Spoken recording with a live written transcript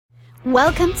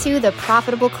Welcome to the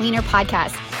Profitable Cleaner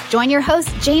podcast. Join your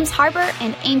hosts, James Harper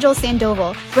and Angel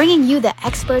Sandoval, bringing you the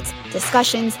experts,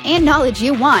 discussions, and knowledge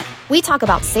you want. We talk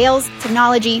about sales,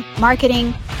 technology,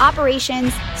 marketing,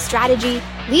 operations, strategy,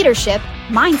 leadership,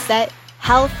 mindset,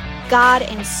 health, God,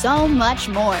 and so much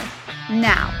more.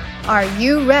 Now, are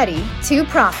you ready to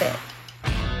profit?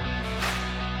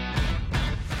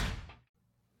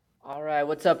 All right,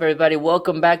 what's up, everybody?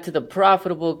 Welcome back to the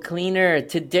Profitable Cleaner.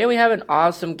 Today we have an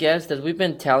awesome guest. As we've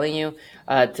been telling you,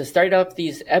 to start off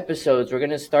these episodes, we're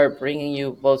going to start bringing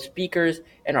you both speakers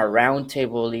and our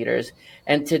roundtable leaders.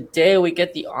 And today we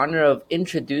get the honor of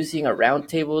introducing a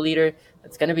roundtable leader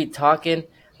that's going to be talking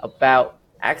about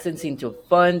accessing to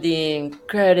funding,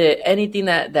 credit, anything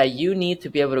that you need to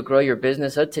be able to grow your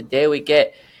business. So today we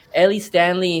get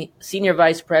Stanley, Senior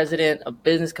Vice President of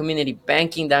Business Community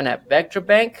Banking down at Vectra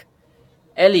Bank.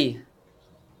 Eli,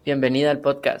 bienvenida al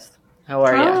podcast. How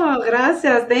are you? Oh,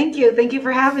 gracias. Thank you. Thank you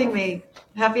for having me.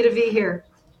 Happy to be here.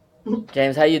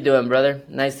 James, how you doing, brother?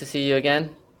 Nice to see you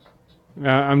again.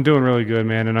 I'm doing really good,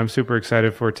 man, and I'm super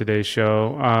excited for today's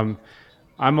show.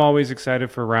 I'm always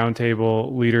excited for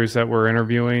roundtable leaders that we're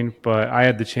interviewing, but I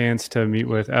had the chance to meet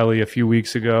with Ellie a few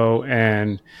weeks ago,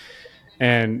 and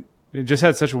it just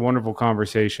had such a wonderful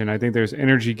conversation. I think there's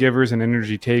energy givers and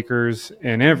energy takers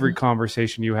in every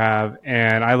conversation you have.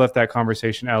 And I left that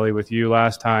conversation, Ellie, with you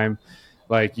last time.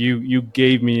 Like you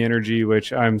gave me energy,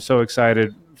 which I'm so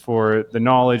excited for the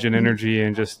knowledge and energy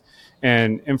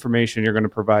and information you're going to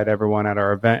provide everyone at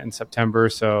our event in September.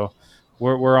 So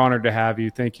we're honored to have you.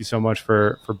 Thank you so much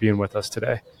for being with us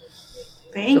today.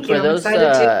 Thank you. I'm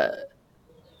excited too.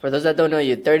 For those that don't know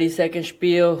you, 30-second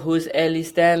spiel. Who's Ellie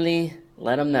Stanley?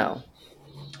 Let them know.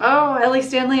 Oh, Ellie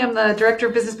Stanley. I'm the Director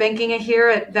of Business Banking here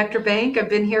at Vectra Bank. I've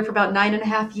been here for about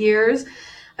 9.5 years.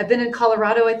 I've been in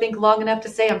Colorado, I think, long enough to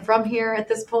say I'm from here at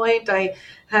this point. I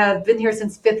have been here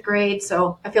since 5th grade,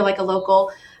 so I feel like a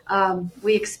local.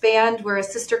 We expand. We're a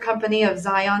sister company of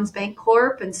Zion's Bank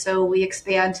Corp, and so we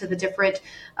expand to the different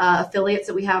affiliates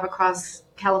that we have across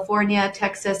California,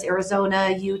 Texas,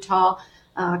 Arizona, Utah,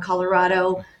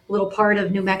 Colorado, a little part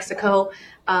of New Mexico.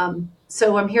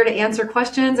 So I'm here to answer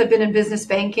questions. I've been in business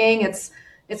banking. It's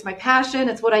my passion.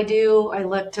 It's what I do. I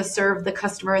love to serve the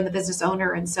customer and the business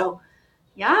owner. And so,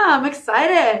 yeah, I'm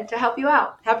excited to help you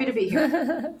out. Happy to be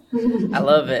here. I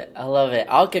love it.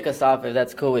 I'll kick us off if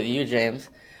that's cool with you, James.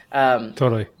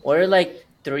 Totally. What are like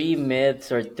three myths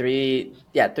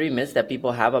that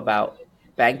people have about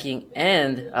banking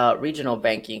and regional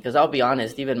banking? Because I'll be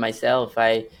honest, even myself,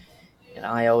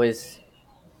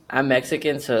 I'm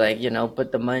Mexican, so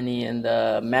put the money in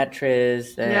the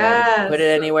mattress and put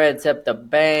it anywhere except the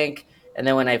bank. And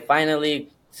then when I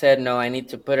finally said, no, I need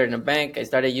to put it in a bank, I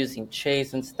started using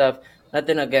Chase and stuff.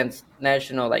 Nothing against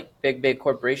national, big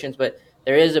corporations, but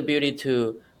there is a beauty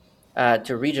to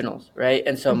regionals, right?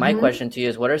 And so my question to you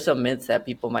is, what are some myths that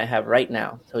people might have right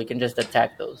now so we can just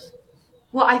attack those?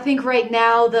 Well, I think right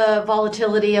now the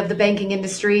volatility of the banking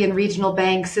industry and regional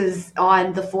banks is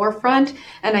on the forefront.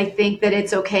 And I think that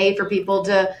it's okay for people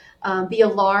to be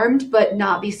alarmed, but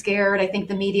not be scared. I think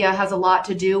the media has a lot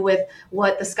to do with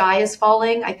what the sky is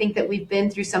falling. I think that we've been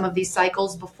through some of these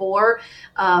cycles before.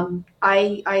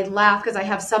 I laugh because I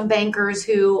have some bankers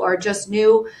who are just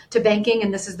new to banking,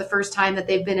 and this is the first time that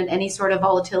they've been in any sort of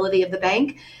volatility of the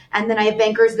bank. And then I have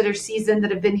bankers that are seasoned,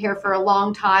 that have been here for a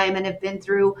long time and have been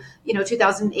through,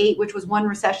 2008, which was one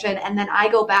recession. And then I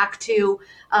go back to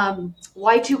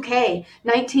Y2K,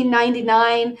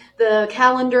 1999, the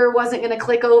calendar wasn't going to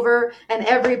click over and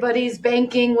everybody's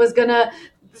banking was going to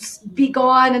be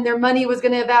gone and their money was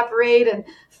going to evaporate and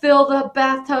fill the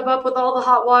bathtub up with all the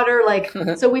hot water.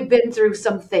 So we've been through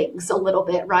some things a little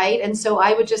bit, right? And so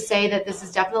I would just say that this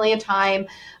is definitely a time,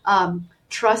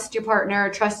 trust your partner,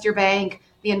 trust your bank,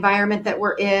 the environment that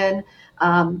we're in.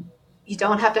 You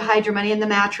don't have to hide your money in the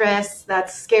mattress.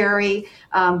 That's scary,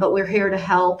 but we're here to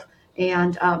help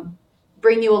and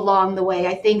bring you along the way.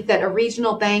 I think that a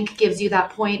regional bank gives you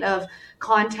that point of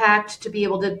contact to be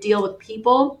able to deal with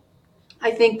people.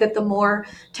 I think that the more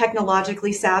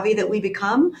technologically savvy that we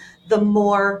become, the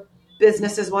more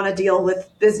businesses want to deal with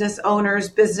business owners,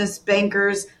 business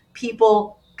bankers,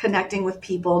 people connecting with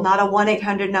people, not a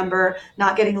 1-800 number,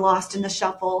 not getting lost in the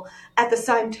shuffle, at the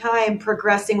same time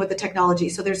progressing with the technology.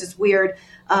 So there's this weird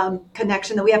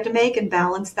connection that we have to make and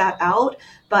balance that out.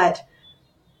 But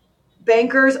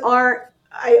bankers aren't,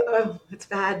 it's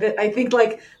bad, but I think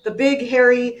the big,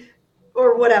 hairy,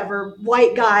 or whatever,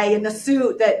 white guy in the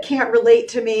suit that can't relate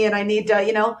to me and I need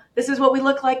to, this is what we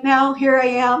look like now, here I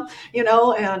am,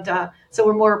 and so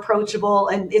we're more approachable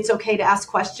and it's okay to ask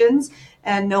questions.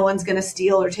 and no one's going to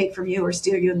steal or take from you or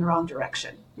steer you in the wrong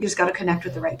direction. You just got to connect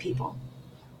with the right people.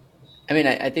 I mean,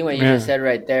 I think what you just said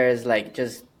right there is like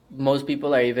just most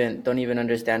people don't even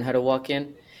understand how to walk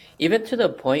in, even to the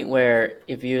point where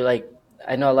if you like,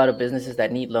 I know a lot of businesses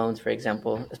that need loans, for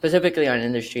example, specifically on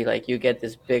industry, like you get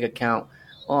this big account.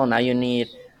 Oh, now you need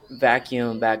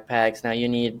vacuum backpacks. Now you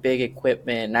need big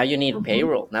equipment. Now you need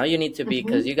payroll. Now you need to be,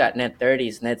 because you got net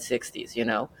 30s, net 60s,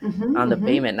 on the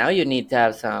payment. Now you need to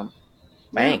have some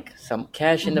bank, some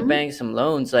cash in the bank, some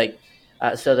loans. Like,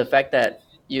 so the fact that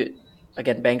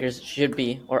again, bankers should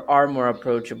be or are more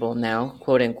approachable now,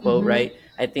 quote unquote, right?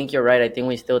 I think you're right. I think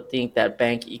we still think that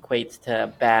bank equates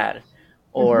to bad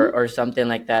or something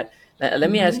like that. Let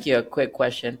me ask you a quick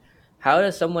question. How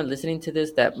does someone listening to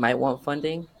this that might want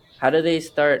funding, how do they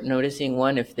start noticing,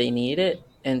 one, if they need it?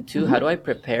 And two, how do I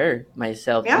prepare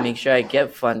myself to make sure I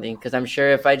get funding? Because I'm sure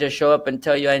if I just show up and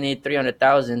tell you I need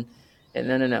 300,000,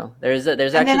 no. There's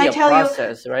actually a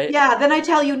process, right? Yeah. Then I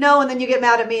tell you no, and then you get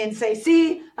mad at me and say,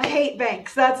 "See, I hate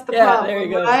banks. That's the problem." There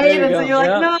you go. Right? There you and go. so you're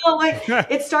like, "No,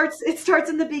 like it starts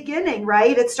in the beginning,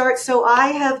 right? It starts." So I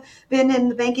have been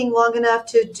in banking long enough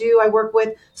I work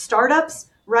with startups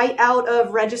right out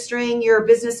of registering your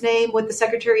business name with the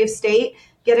Secretary of State,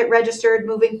 get it registered,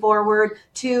 moving forward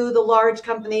to the large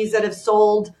companies that have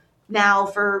sold now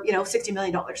for $60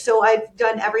 million. So I've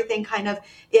done everything kind of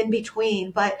in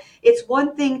between, but it's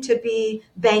one thing to be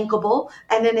bankable,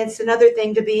 and then it's another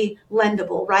thing to be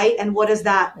lendable, right? And what does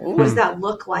that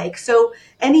look like? So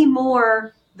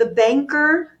anymore, the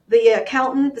banker, the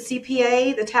accountant, the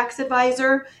CPA, the tax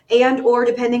advisor, and or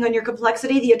depending on your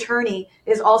complexity, the attorney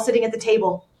is all sitting at the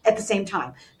table at the same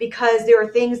time, because there are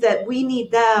things that we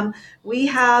need them. We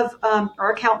have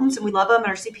our accountants, and we love them, and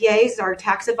our CPAs, our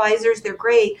tax advisors, they're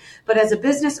great. But as a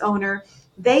business owner,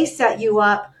 they set you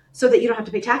up so that you don't have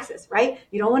to pay taxes, right?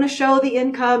 You don't want to show the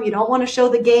income. You don't want to show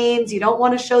the gains. You don't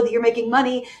want to show that you're making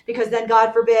money, because then,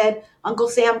 God forbid, Uncle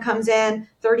Sam comes in,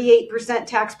 38%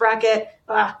 tax bracket.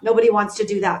 Nobody wants to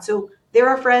do that. So they're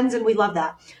our friends, and we love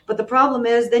that. But the problem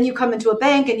is, then you come into a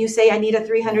bank and you say, I need a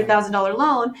 $300,000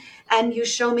 loan, and you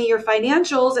show me your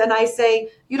financials, and I say,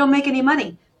 you don't make any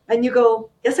money. And you go,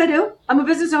 yes, I do. I'm a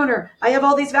business owner. I have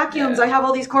all these vacuums. I have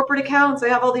all these corporate accounts. I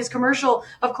have all these commercial.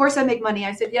 Of course I make money.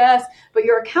 I said, yes, but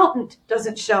your accountant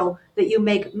doesn't show that you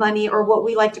make money, or what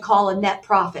we like to call a net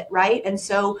profit, right? And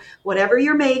so whatever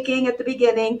you're making at the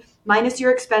beginning, minus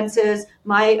your expenses,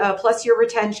 plus your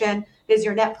retention, is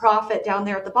your net profit down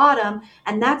there at the bottom.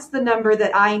 And that's the number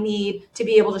that I need to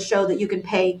be able to show that you can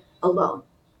pay a loan.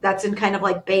 That's in kind of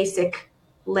like basic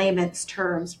layman's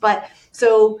terms. But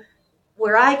so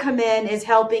where I come in is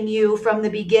helping you from the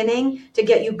beginning to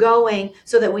get you going,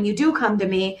 so that when you do come to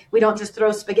me, we don't just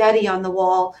throw spaghetti on the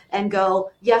wall and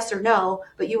go yes or no,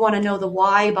 but you want to know the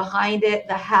why behind it,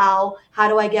 the how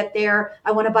do I get there?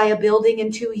 I want to buy a building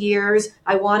in 2 years.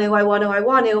 I want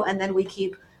to, and then we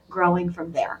keep growing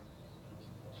from there.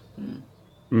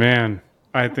 Man,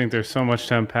 I think there's so much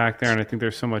to unpack there, and I think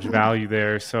there's so much value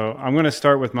there. So I'm going to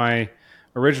start with my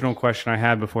original question I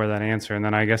had before that answer, and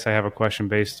then I guess I have a question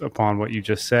based upon what you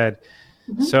just said.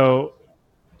 So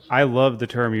I love the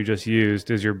term you just used.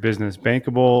 Is your business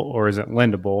bankable or is it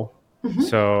lendable?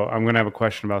 So I'm going to have a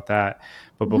question about that.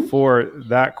 But before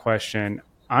that question,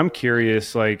 I'm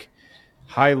curious, like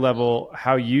high level,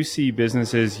 how you see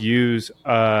businesses use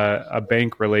a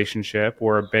bank relationship,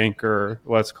 or a banker,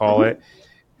 let's call it,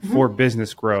 for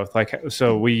business growth. Like,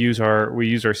 so we use our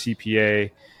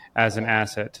CPA as an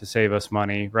asset to save us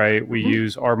money, right? We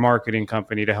use our marketing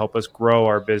company to help us grow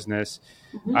our business.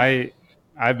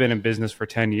 I've been in business for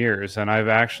 10 years, and I've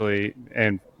actually,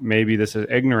 and maybe this is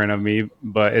ignorant of me,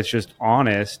 but it's just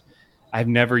honest, I've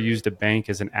never used a bank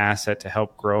as an asset to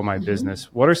help grow my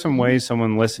business. What are some ways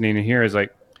someone listening to here is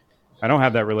like, I don't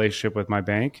have that relationship with my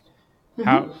bank.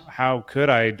 How could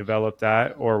I develop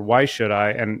that, or why should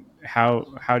I? And how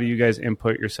do you guys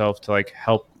input yourself to like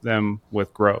help them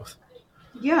with growth?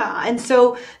 Yeah. And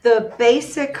so the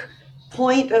basic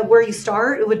point of where you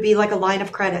start, it would be like a line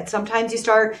of credit. Sometimes you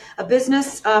start a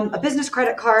business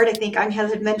credit card. I think I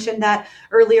had mentioned that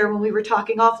earlier when we were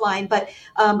talking offline, but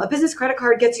a business credit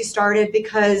card gets you started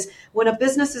because when a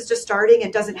business is just starting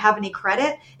and doesn't have any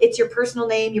credit, it's your personal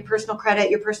name, your personal credit,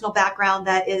 your personal background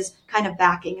that is kind of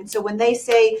backing. And so when they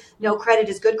say no credit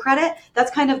is good credit,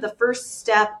 that's kind of the first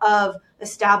step of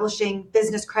establishing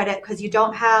business credit, because you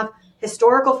don't have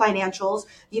historical financials.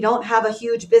 You don't have a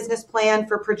huge business plan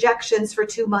for projections for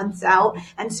 2 months out.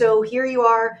 And so here you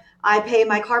are, I pay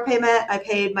my car payment, I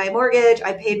paid my mortgage,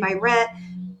 I paid my rent.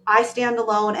 I stand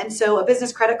alone. And so a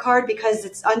business credit card, because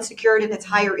it's unsecured and it's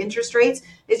higher interest rates,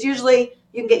 is usually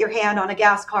you can get your hand on a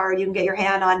gas card, you can get your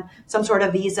hand on some sort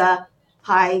of Visa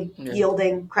high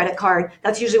yielding credit card.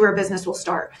 That's usually where a business will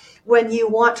start. When you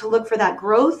want to look for that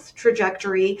growth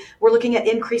trajectory, we're looking at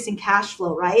increasing cash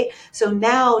flow, right? So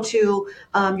now to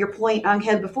your point on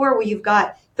Ken before, where you've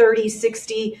got 30,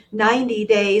 60, 90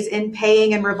 days in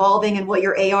paying and revolving and what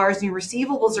your ARs and your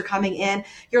receivables are coming in,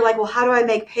 you're like, well, how do I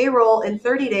make payroll in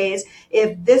 30 days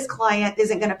if this client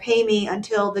isn't going to pay me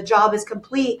until the job is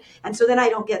complete? And so then I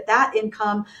don't get that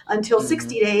income until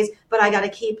 60 days, but I got to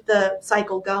keep the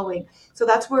cycle going. So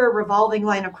that's where a revolving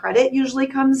line of credit usually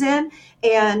comes in.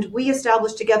 And we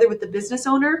establish together with the business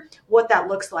owner what that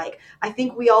looks like. I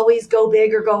think we always go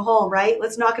big or go home, right?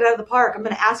 Let's knock it out of the park. I'm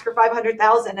going to ask for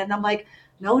 $500,000. And I'm like,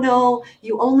 no,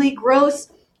 you only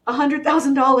gross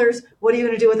 $100,000. What are you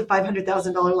going to do with a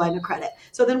 $500,000 line of credit?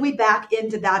 So then we back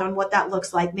into that on what that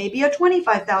looks like. Maybe a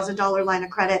 $25,000 line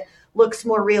of credit looks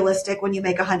more realistic when you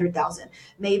make $100,000.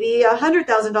 Maybe a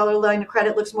 $100,000 line of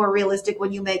credit looks more realistic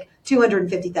when you make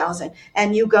 $250,000,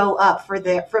 and you go up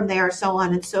from there, so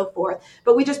on and so forth.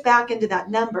 But we just back into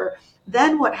that number.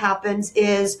 Then what happens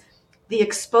is the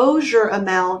exposure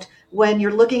amount, when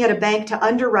you're looking at a bank to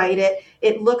underwrite it,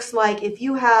 it looks like if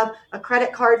you have a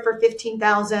credit card for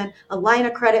 $15,000, a line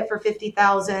of credit for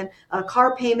 $50,000, a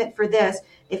car payment for this,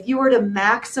 if you were to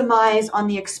maximize on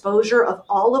the exposure of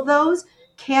all of those,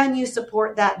 can you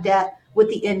support that debt with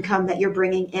the income that you're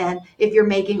bringing in if you're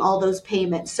making all those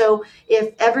payments? So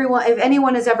if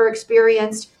anyone has ever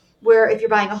experienced where if you're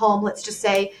buying a home, let's just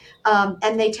say,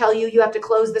 and they tell you you have to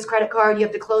close this credit card, you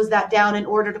have to close that down in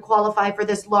order to qualify for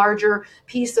this larger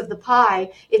piece of the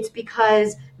pie, it's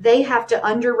because they have to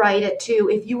underwrite it to,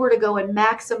 if you were to go and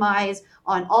maximize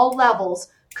on all levels,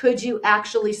 could you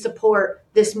actually support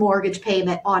this mortgage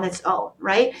payment on its own,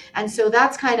 right? And so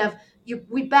that's kind of,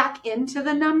 we back into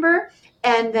the number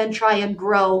and then try and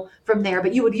grow from there.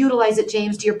 But you would utilize it,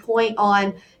 James, to your point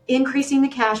on increasing the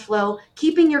cash flow,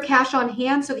 keeping your cash on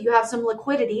hand so that you have some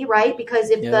liquidity, right? Because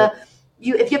if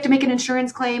you have to make an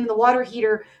insurance claim, the water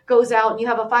heater goes out and you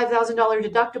have a $5,000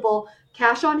 deductible,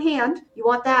 cash on hand, you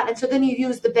want that. And so then you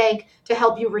use the bank to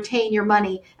help you retain your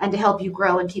money and to help you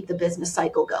grow and keep the business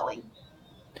cycle going.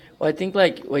 Well, I think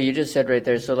like what you just said right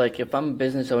there. So like if I'm a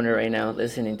business owner right now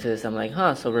listening to this, I'm like,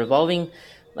 so revolving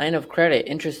line of credit,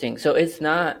 interesting. So it's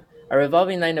not a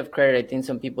revolving line of credit. I think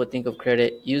some people think of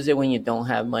credit, use it when you don't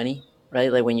have money,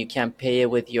 right? Like when you can't pay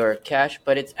it with your cash.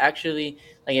 But it's actually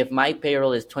like if my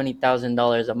payroll is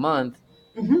 $20,000 a month,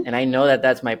 and I know that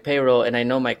that's my payroll, and I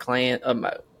know my client,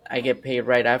 I get paid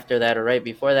right after that or right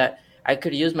before that, I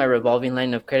could use my revolving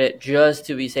line of credit just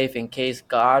to be safe in case,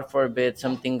 God forbid,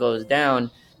 something goes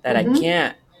down that I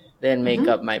can't then make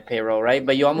up my payroll, right?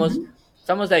 But you almost, it's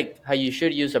almost like how you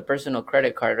should use a personal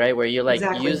credit card, right? Where you like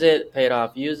use it, pay it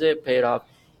off, use it, pay it off.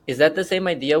 Is that the same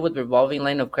idea with revolving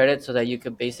line of credit so that you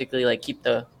could basically like keep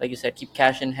like you said, keep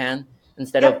cash in hand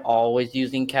instead of always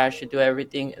using cash to do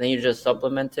everything and then you just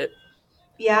supplement it?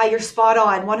 Yeah, you're spot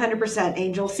on, 100%,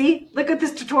 Angel. See, look at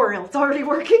this tutorial; it's already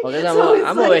working. Well,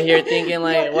 I'm over here thinking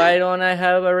like, why don't I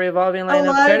have a revolving line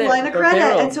of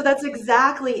credit? And so that's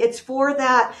exactly, it's for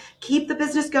that. Keep the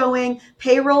business going.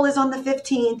 Payroll is on the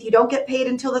 15th. You don't get paid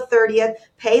until the 30th.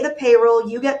 Pay the payroll.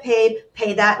 You get paid.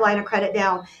 Pay that line of credit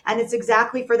down. And it's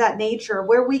exactly for that nature.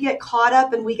 Where we get caught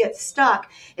up and we get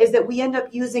stuck is that we end up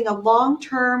using a line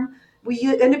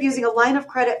of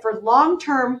credit for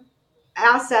long-term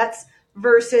assets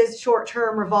versus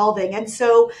short-term revolving. And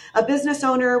so a business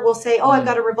owner will say, I've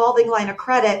got a revolving line of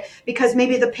credit because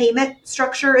maybe the payment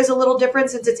structure is a little different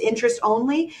since it's interest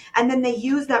only. And then they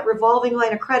use that revolving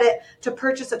line of credit to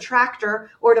purchase a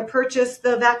tractor or to purchase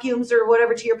the vacuums or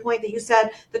whatever, to your point that you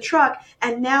said, the truck.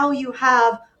 And now you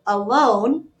have a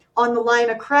loan on the line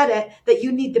of credit that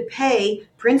you need to pay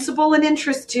principal and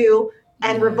interest to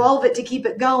and revolve it to keep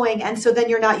it going. And so then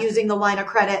you're not using the line of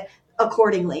credit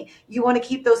accordingly. You want to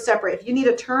keep those separate. If you need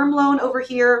a term loan over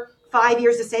here, 5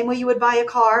 years, the same way you would buy a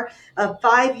car, a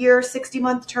 5-year,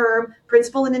 60-month term,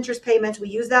 principal and interest payments, we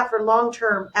use that for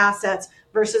long-term assets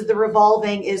versus the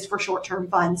revolving is for short-term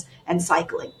funds and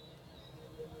cycling.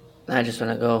 I just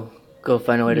want to go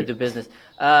find a way to do business.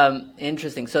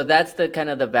 Interesting. So that's the kind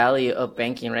of the value of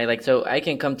banking, right? Like, so I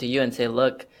can come to you and say,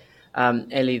 look,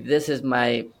 Ellie, this is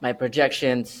my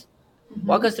projections.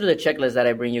 Walk us through the checklist that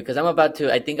I bring you, because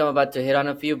I think I'm about to hit on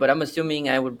a few, but I'm assuming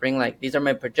I would bring like, these are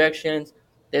my projections.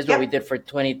 This is what we did for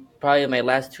probably my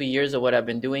last 2 years of what I've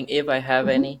been doing, if I have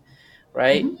any,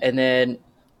 right? And then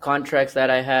contracts that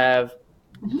I have,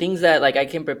 things that like I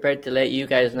can prepare to let you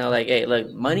guys know, like, hey,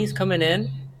 look, money's coming in,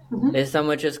 this is how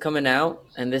much is coming out,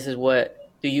 and this is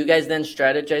what do you guys then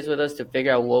strategize with us to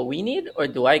figure out what we need, or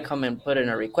do I come and put in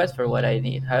a request for what I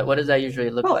need? What does that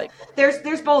usually look like?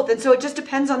 There's both. And so it just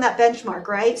depends on that benchmark,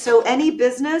 right? So any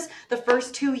business, the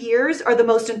first 2 years are the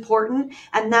most important.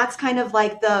 And that's kind of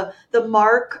like the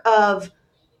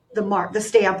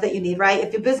stamp that you need, right?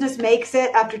 If your business makes it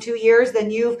after 2 years,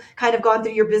 then you've kind of gone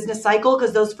through your business cycle,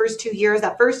 because those first 2 years,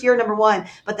 that first year, number one,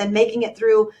 but then making it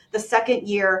through the second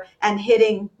year and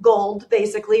hitting gold,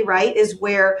 basically, right, is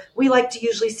where we like to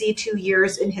usually see 2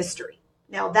 years in history.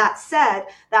 Now, that said,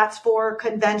 that's for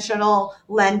conventional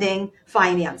lending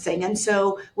financing. And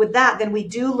so with that, then we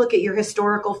do look at your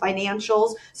historical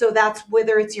financials. So that's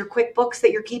whether it's your QuickBooks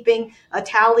that you're keeping a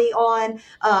tally on.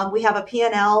 We have a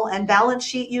P&L and balance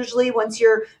sheet usually once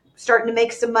you're starting to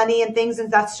make some money and things. And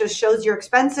that just shows your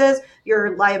expenses,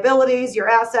 your liabilities, your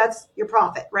assets, your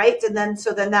profit, right? And then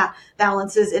that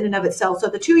balances in and of itself. So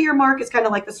the 2-year mark is kind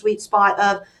of like the sweet spot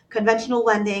of conventional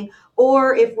lending.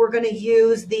 Or if we're going to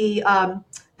use the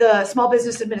Small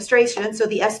Business Administration, so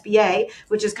the SBA,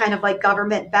 which is kind of like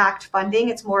government-backed funding.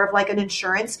 It's more of like an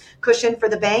insurance cushion for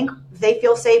the bank. If they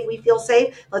feel safe, we feel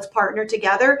safe. Let's partner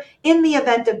together in the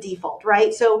event of default,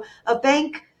 right? So a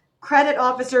bank credit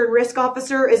officer and risk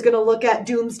officer is going to look at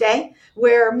doomsday,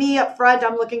 where me up front,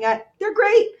 I'm looking at, they're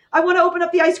great. I want to open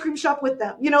up the ice cream shop with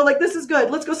them. Like, this is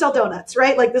good. Let's go sell donuts,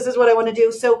 right? Like, this is what I want to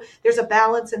do. So there's a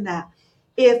balance in that.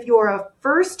 If you're a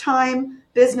first-time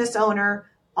business owner,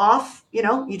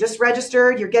 you just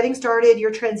registered, you're getting started,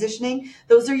 you're transitioning,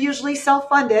 those are usually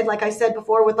self-funded, like I said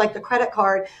before, with like the credit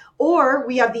card, or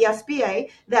we have the SBA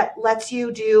that lets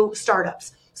you do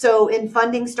startups. So in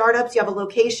funding startups, you have a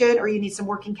location or you need some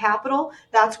working capital.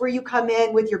 That's where you come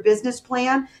in with your business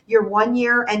plan, your 1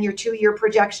 year and your 2 year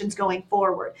projections going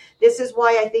forward. This is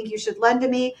why I think you should lend to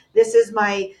me. This is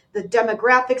the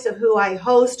demographics of who I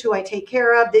host, who I take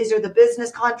care of. These are the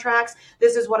business contracts.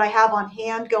 This is what I have on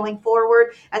hand going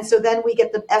forward. And so then we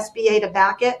get the SBA to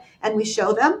back it and we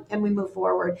show them and we move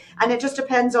forward. And it just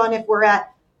depends on if we're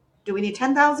at, do we need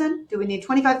 10,000? Do we need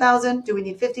 25,000? Do we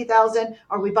need 50,000?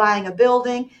 Are we buying a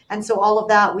building? And so all of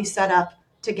that we set up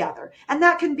together. And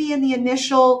that can be in the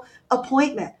initial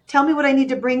appointment. Tell me what I need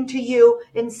to bring to you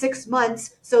in 6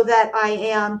 months so that I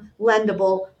am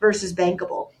lendable versus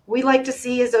bankable. We like to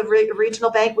see, as a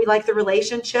regional bank, we like the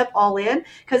relationship all in,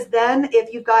 because then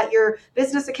if you've got your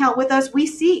business account with us, we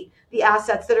see the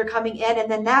assets that are coming in, and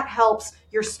then that helps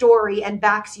your story and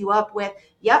backs you up with,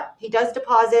 yep, he does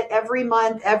deposit every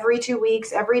month, every 2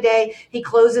 weeks, every day. He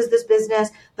closes this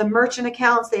business. The merchant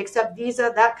accounts, they accept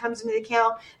Visa, that comes into the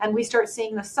account, and we start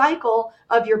seeing the cycle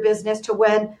of your business to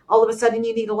when all of a sudden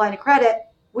you need a line of credit.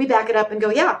 We back it up and go,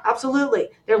 yeah, absolutely.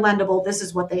 They're lendable. This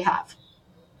is what they have.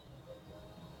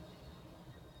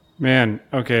 Man,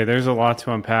 okay, there's a lot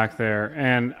to unpack there.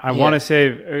 And I want to say,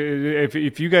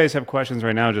 if you guys have questions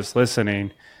right now, just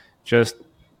listening, just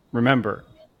remember,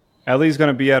 Ellie's going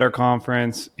to be at our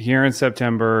conference here in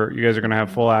September. You guys are going to have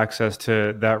full access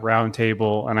to that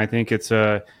roundtable. And I think it's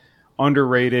a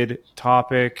underrated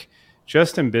topic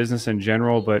just in business in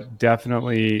general, but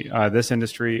definitely this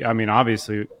industry. I mean,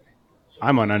 obviously,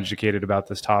 I'm uneducated about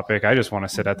this topic. I just want to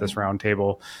sit at this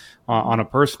roundtable on a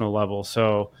personal level.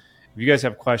 So if you guys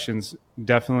have questions,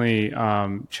 definitely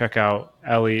check out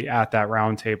Ellie at that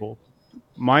roundtable.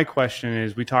 My question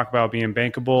is, we talk about being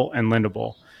bankable and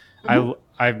lendable. Mm-hmm.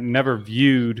 I've never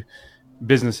viewed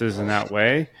businesses in that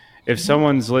way. If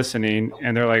someone's listening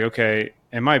and they're like, okay,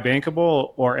 am I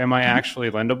bankable or am I actually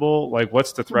lendable? Like,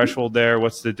 what's the threshold there?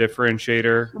 What's the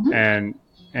differentiator? Mm-hmm.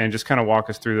 And just kind of walk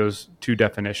us through those two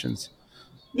definitions.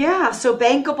 Yeah. So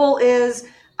bankable is,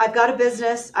 I've got a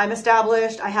business, I'm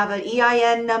established, I have an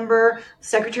EIN number,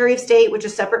 Secretary of State, which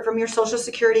is separate from your Social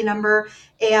Security number,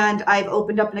 and I've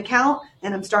opened up an account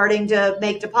and I'm starting to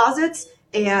make deposits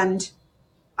and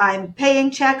I'm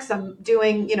paying checks, I'm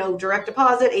doing, direct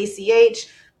deposit, ACH,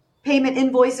 payment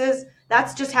invoices.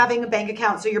 That's just having a bank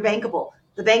account. So you're bankable.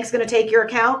 The bank's going to take your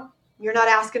account. You're not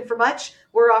asking for much.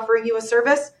 We're offering you a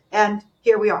service, and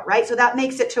here we are, right? So that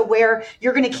makes it to where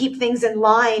you're going to keep things in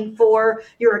line for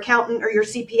your accountant or your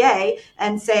CPA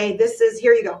and say,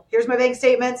 here you go. Here's my bank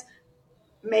statements.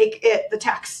 Make it the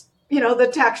tax,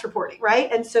 the tax reporting,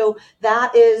 right? And so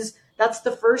that's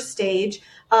the first stage.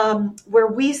 Where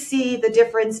we see the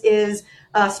difference is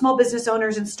small business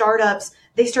owners and startups,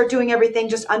 they start doing everything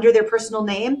just under their personal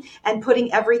name and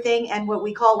putting everything and what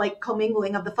we call like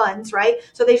commingling of the funds, right?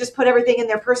 So they just put everything in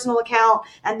their personal account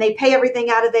and they pay everything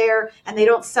out of there and they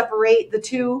don't separate the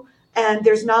two, and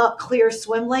there's not clear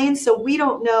swim lanes. So we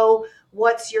don't know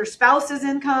what's your spouse's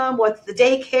income, what's the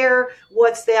daycare,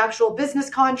 what's the actual business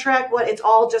contract, it's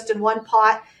all just in one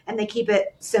pot, and they keep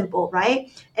it simple, right?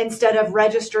 Instead of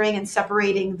registering and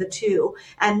separating the two.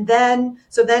 And then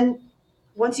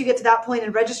once you get to that point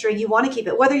in registering, you want to keep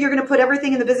it. Whether you're going to put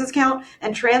everything in the business account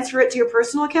and transfer it to your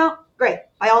personal account, great.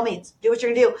 By all means, do what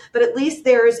you're going to do. But at least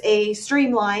there's a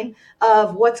streamline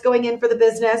of what's going in for the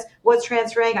business, what's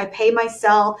transferring. I pay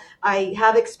myself. I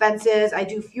have expenses. I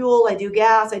do fuel. I do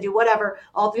gas. I do whatever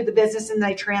all through the business, and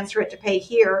then I transfer it to pay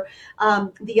here.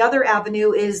 The other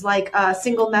avenue is like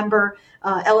single member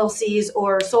LLCs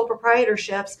or sole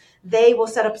proprietorships. They will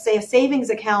set up, say, a savings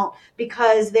account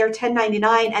because they're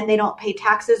 1099 and they don't pay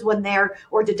taxes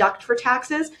or deduct for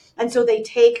taxes. And so they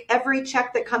take every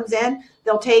check that comes in,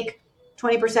 they'll take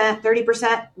 20%,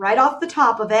 30% right off the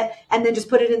top of it, and then just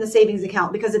put it in the savings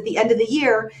account. Because at the end of the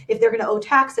year, if they're going to owe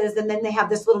taxes, then they have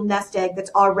this little nest egg that's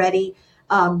already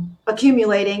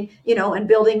accumulating, and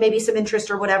building maybe some interest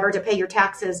or whatever to pay your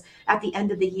taxes at the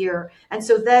end of the year. And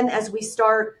so then as we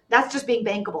start, that's just being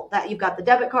bankable. That you've got the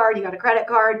debit card, you got a credit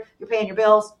card, you're paying your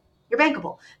bills, you're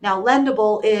bankable. Now,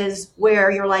 lendable is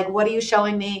where you're like, what are you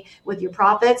showing me with your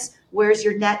profits? Where's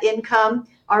your net income?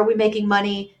 Are we making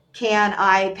money? Can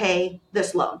I pay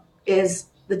this loan? Is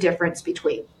the difference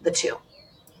between the two.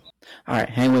 All right,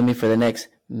 hang with me for the next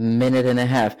minute and a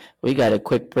half. We got a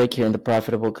quick break here in the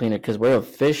Profitable Cleaner because we're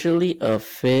officially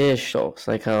official. It's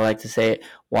like I like to say it.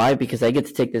 Why? Because I get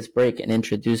to take this break and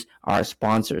introduce our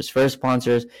sponsors. First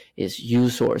sponsors is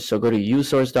USource. So go to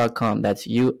usource.com. That's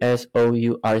usource.com.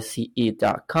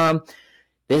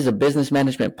 This is a business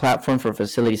management platform for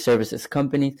facility services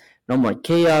companies. No more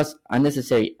chaos,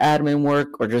 unnecessary admin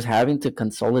work, or just having to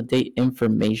consolidate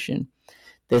information.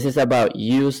 This is about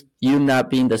you not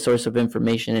being the source of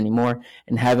information anymore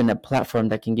and having a platform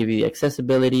that can give you the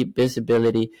accessibility,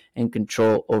 visibility, and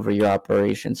control over your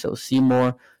operation. So see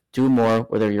more, do more,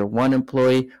 whether you're one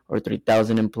employee or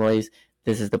 3,000 employees,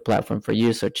 this is the platform for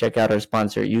you. So check out our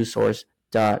sponsor,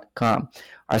 usource.com.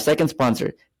 Our second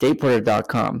sponsor,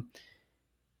 dayporter.com.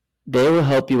 They will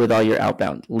help you with all your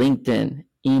outbound, LinkedIn,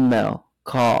 email,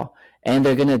 call, and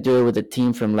they're going to do it with a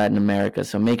team from Latin America.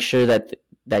 So make sure that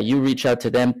you reach out to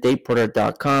them,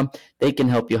 dayporter.com. They can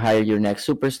help you hire your next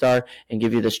superstar and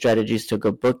give you the strategies to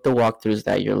go book the walkthroughs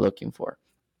that you're looking for.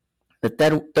 The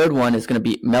third one is going to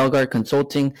be Melgar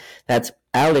Consulting. That's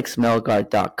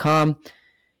alexmelgar.com.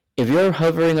 If you're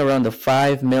hovering around the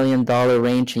 $5 million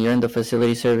range and you're in the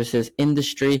facility services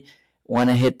industry, want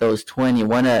to hit those 20,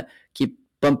 want to keep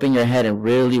bumping your head and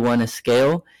really want to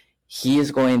scale, he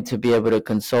is going to be able to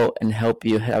consult and help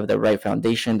you have the right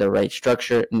foundation, the right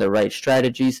structure, and the right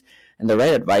strategies, and the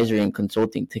right advisory and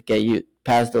consulting to get you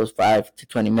past those 5 to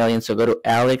 20 million. So go to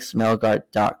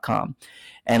alexmelgar.com.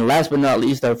 And last but not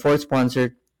least, our fourth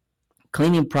sponsor,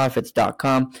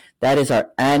 cleaningprofits.com. That is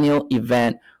our annual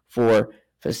event for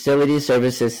facility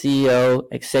services, CEO,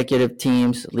 executive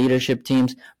teams, leadership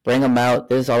teams. Bring them out.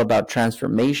 This is all about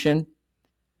transformation.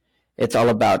 It's all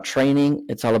about training.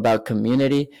 It's all about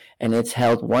community. And it's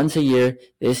held once a year,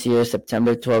 this year,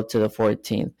 September 12th to the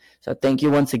 14th. So thank you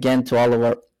once again to all of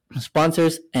our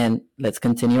sponsors. And let's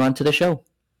continue on to the show.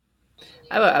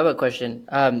 I have a question.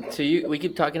 We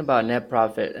keep talking about net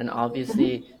profit, and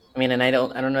obviously, I mean, and I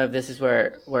don't know if this is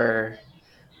where we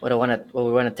want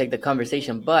to take the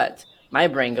conversation, but my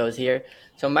brain goes here.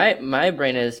 So my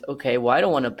brain is, okay, well, I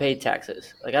don't want to pay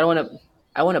taxes. Like I want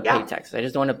to pay taxes. I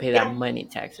just don't want to pay that money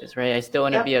taxes, right? I still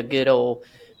want to be a good old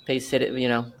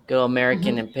good old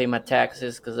American and pay my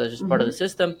taxes because that's just part of the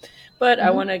system. But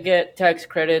I want to get tax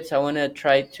credits. I want to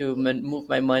try to move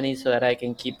my money so that I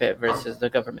can keep it versus the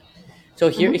government. So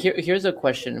here's a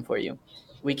question for you.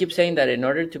 We keep saying that in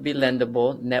order to be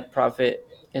lendable, net profit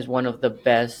is one of the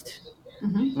best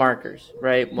markers,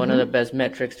 right? One of the best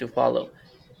metrics to follow.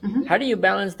 How do you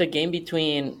balance the game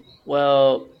between,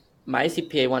 well, my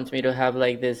CPA wants me to have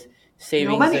like this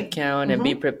savings account and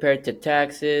be prepared to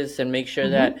taxes and make sure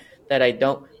that I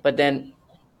don't, but then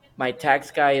my tax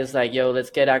guy is like, yo,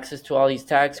 let's get access to all these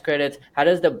tax credits. How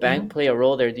does the bank play a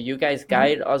role there? Do you guys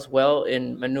guide us well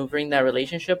in maneuvering that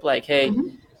relationship? Like, hey,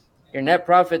 your net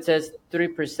profit says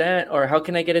 3%, or how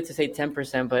can I get it to say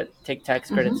 10%, but take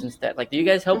tax credits instead? Like, do you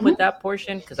guys help with that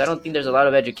portion? Because I don't think there's a lot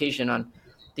of education on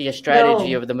the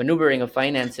strategy of the maneuvering of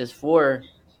finances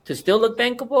to still look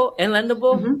bankable and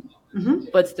lendable,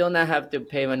 but still not have to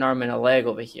pay an arm and a leg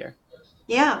over here.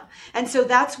 Yeah. And so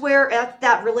that's where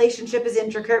that relationship is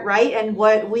intricate, right? And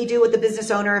what we do with the business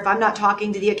owner, if I'm not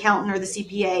talking to the accountant or the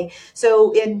CPA.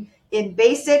 So in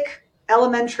basic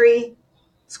elementary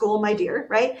school, my dear,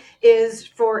 right, is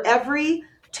for every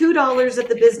 $2 that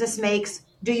the business makes,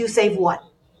 do you save one?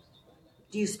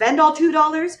 Do you spend all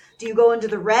 $2? Do you go into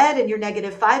the red and you're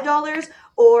negative $5?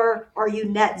 Or are you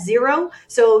net zero?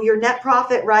 So your net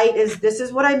profit, right, is this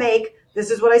is what I make, this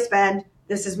is what I spend,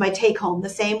 this is my take home. The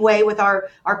same way with our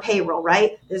payroll,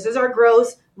 right? This is our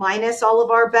gross minus all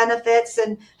of our benefits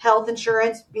and health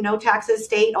insurance, taxes,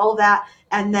 state, all of that.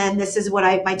 And then this is what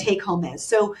my take home is.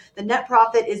 So the net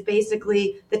profit is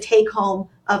basically the take home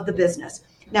of the business.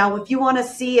 Now, if you want to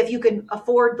see if you can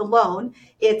afford the loan,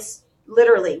 it's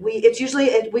literally, we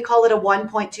call it a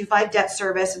 1.25 debt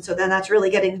service. And so then that's really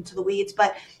getting into the weeds,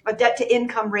 but a debt to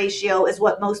income ratio is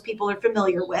what most people are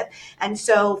familiar with. And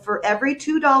so for every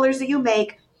 $2 that you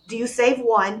make, do you save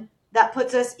one? That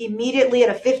puts us immediately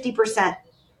at a 50%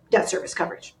 debt service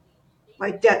coverage,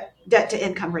 like debt to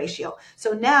income ratio.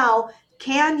 So now,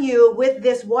 can you, with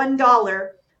this $1,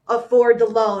 afford the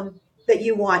loan that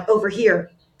you want over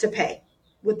here to pay?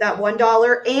 With that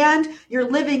 $1 and your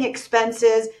living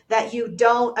expenses that you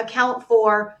don't account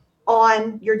for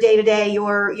on your day-to-day,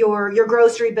 your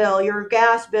grocery bill, your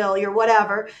gas bill, your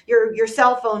whatever, your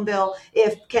cell phone bill,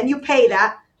 can you pay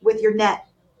that with your net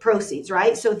proceeds,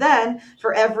 right? So then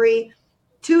for every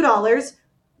 $2,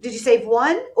 did you save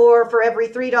one? Or for every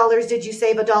 $3, did you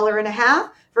save $1.50?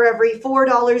 For every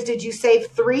 $4, did you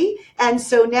save $3? And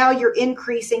so now you're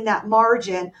increasing that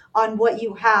margin on what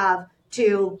you have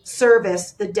to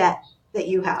service the debt that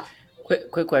you have.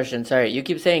 Quick question. Sorry. You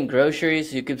keep saying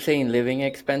groceries. You keep saying living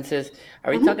expenses.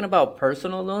 Are we talking about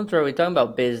personal loans or are we talking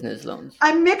about business loans?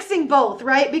 I'm mixing both,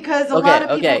 right? Because a lot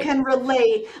of people can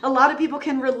relate. A lot of people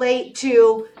can relate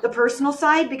to the personal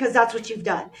side because that's what you've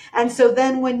done. And so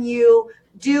then when you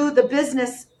do the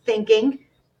business thinking,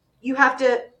 you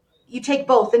take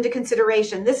both into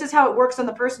consideration. This is how it works on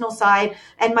the personal side.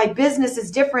 And my business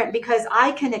is different because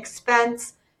I can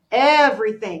expense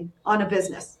everything on a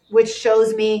business, which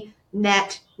shows me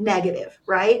net negative,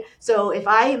 right? So if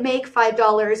I make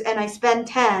 $5 and I spend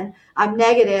 10, I'm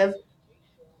negative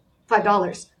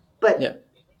 $5. But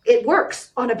it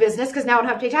works on a business because now I don't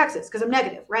have to pay taxes because I'm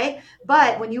negative, right?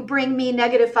 But when you bring me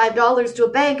negative $5 to a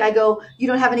bank, I go, you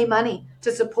don't have any money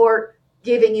to support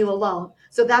giving you a loan.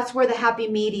 So that's where the happy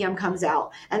medium comes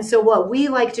out. And so what we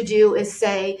like to do is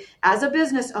say, as a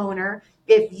business owner,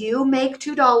 if you make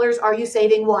 $2, are you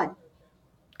saving $1?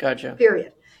 Gotcha.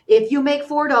 Period. If you make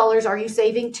 $4, are you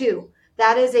saving $2?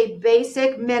 That is a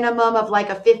basic minimum of like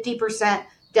a 50%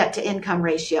 debt to income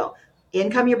ratio.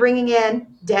 Income you're bringing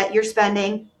in, debt you're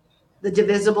spending, the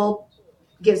divisible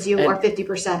gives you our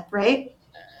 50%, right?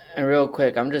 And real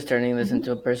quick, I'm just turning this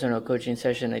into a personal coaching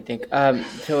session, I think.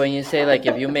 So when you say like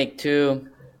if you make $2,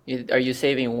 are you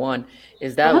saving $1?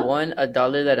 Is that $1 a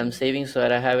dollar that I'm saving so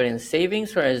that I have it in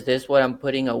savings, or is this what I'm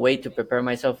putting away to prepare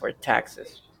myself for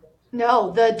taxes?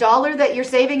 No, the dollar that you're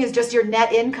saving is just your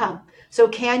net income. So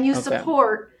can you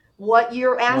support what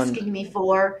you're asking me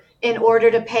for in order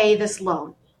to pay this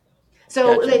loan?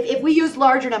 So if we use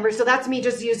larger numbers, so that's me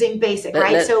just using basic,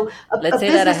 right? So let's say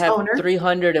that I have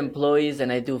 300 employees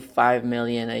and I do 5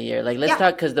 million a year. Like let's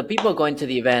talk, because the people going to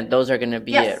the event, those are going to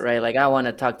be it, right? Like I want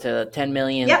to talk to 10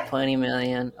 million, 20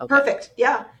 million. Okay. Perfect.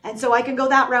 Yeah. And so I can go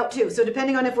that route too. So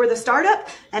depending on if we're the startup,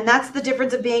 and that's the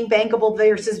difference of being bankable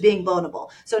versus being loanable.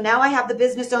 So now I have the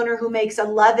business owner who makes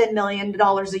 $11 million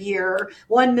a year,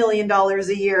 $1 million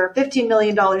a year, $15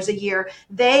 million a year.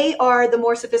 They are the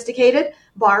more sophisticated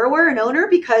borrower and owner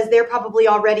because they're probably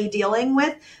already dealing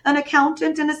with an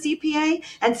accountant and a CPA.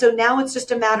 And so now it's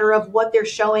just a matter of what they're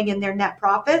showing in their net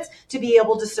profits to be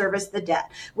able to service the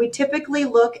debt. We typically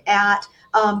look at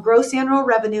gross annual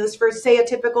revenues for, say, a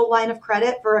typical line of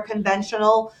credit for a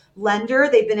conventional lender.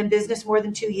 They've been in business more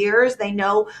than 2 years. They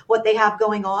know what they have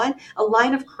going on. A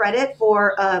line of credit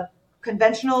for a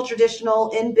conventional, traditional,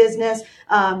 in business,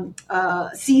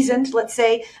 seasoned, let's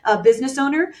say, business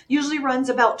owner usually runs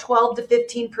about 12 to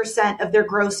 15% of their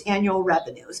gross annual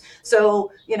revenues.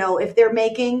 So, if they're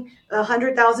making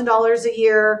 $100,000 a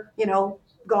year,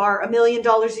 GAR, $1 million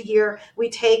a year, we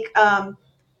take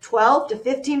 12 to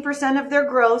 15% of their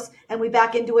gross and we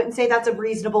back into it and say that's a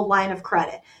reasonable line of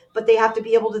credit. But they have to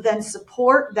be able to then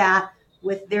support that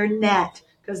with their net,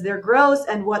 because their gross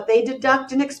and what they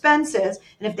deduct in expenses,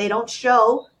 and if they don't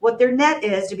show what their net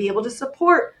is to be able to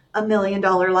support $1 million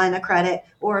line of credit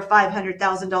or a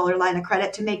 $500,000 line of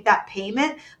credit to make that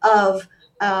payment of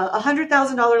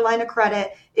 $100,000 line of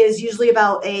credit is usually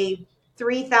about a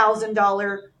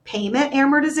 $3,000 payment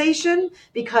amortization,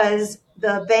 because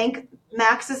the bank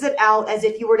maxes it out as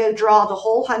if you were to draw the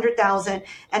whole 100,000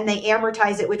 and they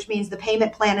amortize it, which means the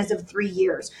payment plan is of 3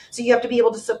 years. So you have to be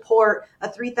able to support a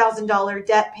 $3,000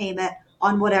 debt payment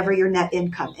on whatever your net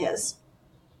income is.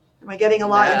 Am I getting a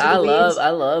lot into the weeds? I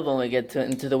love when we get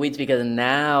into the weeds, because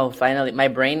now finally my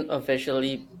brain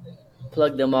officially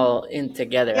plugged them all in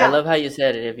together. Yeah. I love how you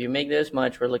said it. If you make this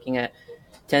much, we're looking at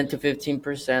 10 to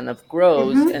 15% of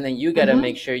gross, and then you got to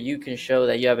make sure you can show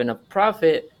that you have enough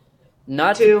profit,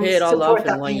 not to pay it all off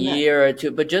in 1 year or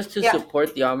two, but just to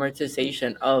support the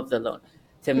amortization of the loan.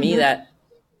 To me, that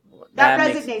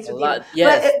resonates with you.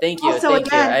 Yes, thank you. Also,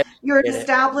 again, you're an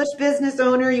established business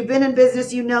owner. You've been in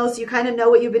business, so you kind of know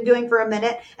what you've been doing for a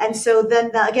minute. And so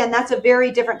then, again, that's a very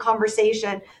different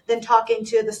conversation than talking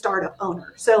to the startup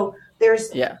owner. So there's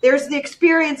the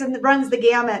experience and runs the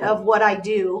gamut of what I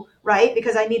do, right?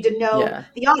 Because I need to know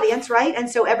the audience, right? And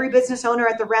so every business owner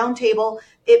at the round table,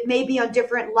 it may be on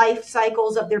different life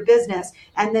cycles of their business.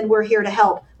 And then we're here to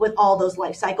help with all those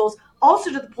life cycles.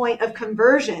 Also to the point of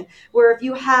conversion, where if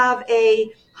you have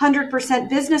a 100%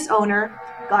 business owner,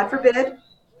 God forbid,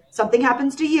 something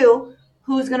happens to you,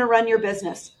 who's going to run your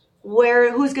business?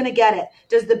 Who's going to get it?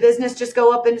 Does the business just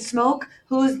go up in smoke?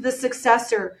 Who's the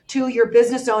successor to your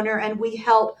business owner? And we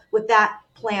help with that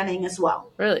planning as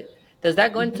well. Really? Does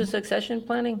that go into succession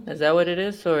planning? Is that what it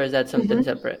is? Or is that something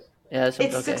separate? Yeah,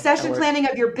 it's succession planning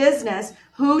of your business.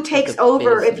 Who takes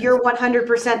over if you're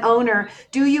 100% owner?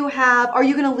 Are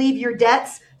you going to leave your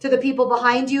debts to the people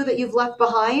behind you that you've left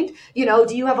behind?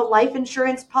 Do you have a life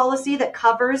insurance policy that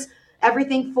covers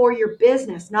everything for your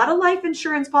business? Not a life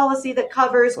insurance policy that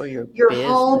covers your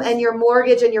home and your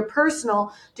mortgage and your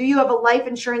personal. Do you have a life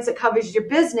insurance that covers your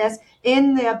business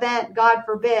in the event, God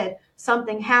forbid,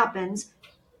 something happens?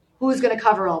 Who's going to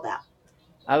cover all that?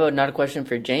 I have another question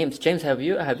for James. James, have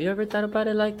you ever thought about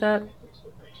it like that?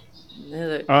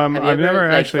 I've never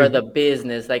actually for the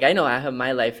business. Like, I know I have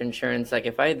my life insurance. Like,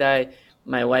 if I die,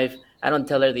 my wife, I don't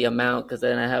tell her the amount, because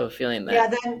then I have a feeling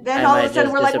that then all of a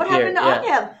sudden we're like, what happened to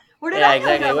him? Where did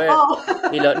exactly.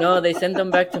 go? No, they send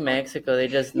them back to Mexico. They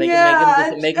just make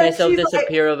myself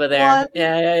disappear over there.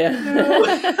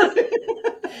 Yeah.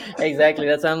 Exactly.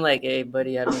 That's why I'm like, hey,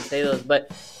 buddy, I don't say those,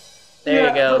 but. There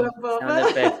you go. Sound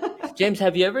effect. James,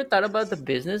 have you ever thought about the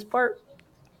business part?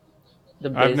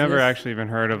 I've never actually even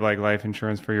heard of like life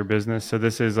insurance for your business. So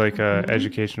this is like a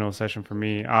educational session for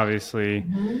me. Obviously,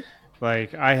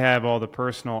 like I have all the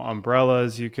personal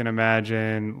umbrellas you can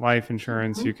imagine, life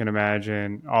insurance you can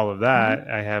imagine, all of that.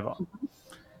 I have.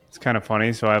 It's kind of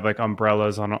funny. So I have like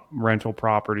umbrellas on rental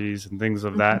properties and things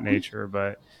of that nature.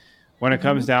 But when it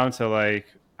comes down to like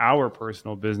our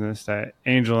personal business that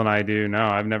Angel and I do, no,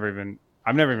 I've never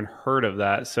even heard of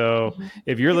that. So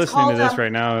if you're listening to this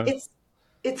right now,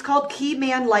 it's called Key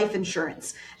Man Life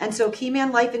Insurance. And so Key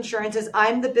Man Life Insurance is,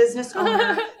 I'm the business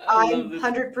owner, I'm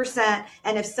 100%.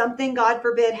 And if something, God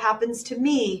forbid, happens to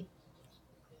me,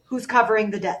 who's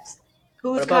covering the debts?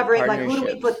 Who's covering, like, who do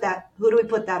we put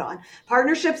that on?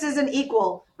 Partnerships is an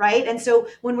equal, right? And so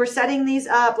when we're setting these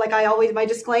up, like my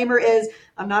disclaimer is,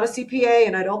 I'm not a CPA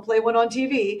and I don't play one on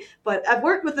TV, but I've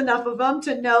worked with enough of them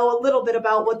to know a little bit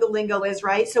about what the lingo is,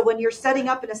 right? So when you're setting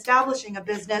up and establishing a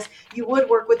business, you would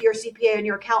work with your CPA and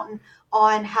your accountant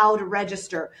on how to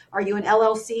register. Are you an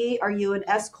LLC? Are you an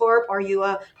S Corp? Are you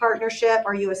a partnership?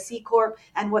 Are you a C Corp?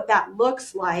 And what that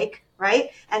looks like,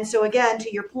 right? And so again,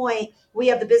 to your point, we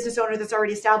have the business owner that's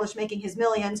already established making his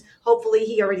millions. Hopefully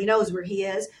he already knows where he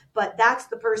is, but that's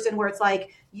the person where it's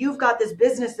like, you've got this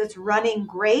business that's running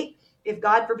great. If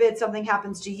God forbid something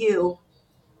happens to you,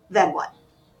 then what?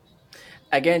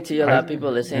 I guarantee you a lot of people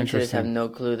listening to this have no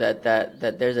clue that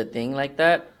there's a thing like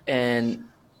that. And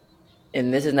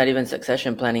this is not even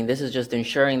succession planning. This is just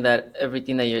ensuring that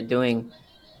everything that you're doing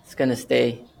is going to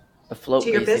stay afloat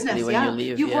to your business, when you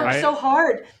leave. You've worked so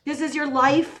hard. This is your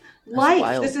life.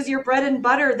 This is your bread and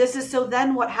butter. So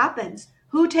then what happens?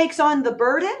 Who takes on the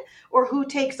burden, or who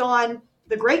takes on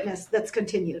the greatness that's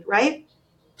continued, right?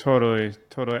 Totally.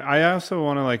 I also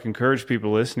want to like encourage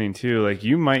people listening too. Like,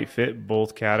 you might fit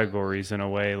both categories in a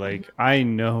way. Like, I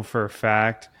know for a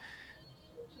fact,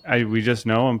 we just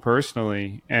know him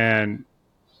personally, and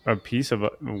a piece of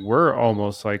we're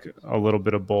almost like a little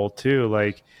bit of both too.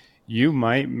 Like, you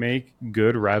might make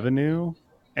good revenue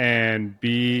and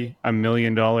be $1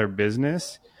 million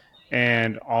business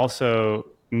and also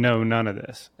know none of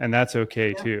this. And that's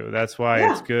okay too. That's why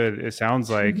it's good. It sounds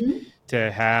like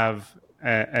to have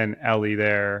an Ellie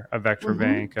there, a Vector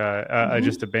Bank,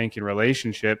 just a banking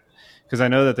relationship. Because I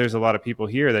know that there's a lot of people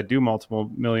here that do multiple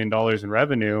 $1 million in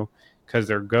revenue because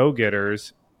they're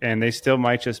go-getters, and they still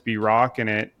might just be rocking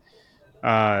it.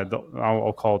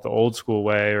 I'll call it the old school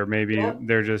way, or maybe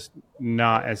they're just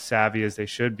not as savvy as they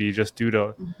should be just due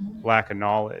to lack of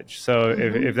knowledge. So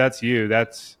if that's you,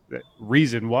 that's the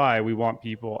reason why we want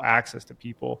access to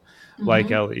people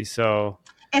like Ellie. So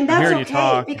And I'm that's hearing you okay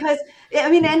talk. because I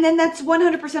mean, and then that's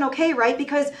 100% okay, right?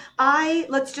 Because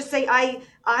let's just say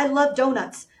I love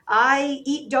donuts. I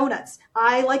eat donuts.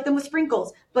 I like them with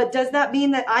sprinkles. But does that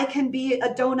mean that I can be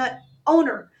a donut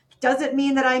owner? Does it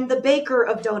mean that I'm the baker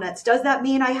of donuts? Does that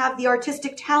mean I have the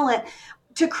artistic talent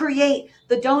to create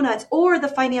the donuts or the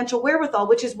financial wherewithal,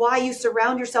 which is why you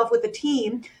surround yourself with a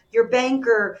team, your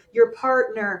banker, your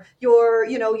partner, your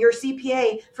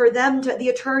CPA, for them to, the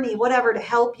attorney, whatever, to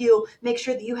help you make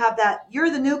sure that you have that, you're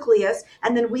the nucleus,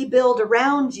 and then we build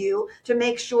around you to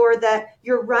make sure that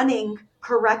you're running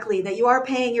correctly, that you are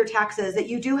paying your taxes, that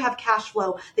you do have cash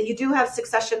flow, that you do have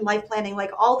succession life planning,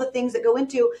 like all the things that go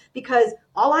into, because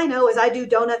all I know is I do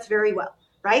donuts very well,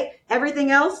 right?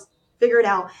 Everything else, figure it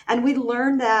out. And we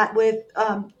learned that with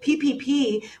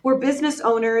PPP, where business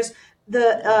owners,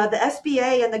 the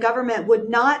SBA and the government would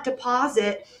not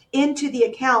deposit into the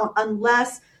account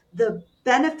unless the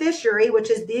beneficiary,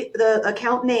 which is the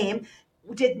account name,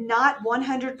 did not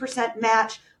 100%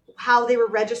 match how they were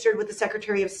registered with the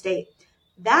Secretary of State.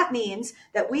 That means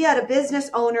that we had a business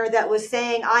owner that was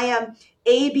saying, I am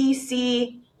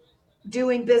ABC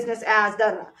doing business as,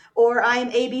 or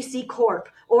I'm ABC Corp,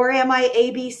 or am I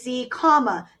ABC,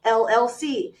 comma,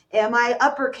 LLC? Am I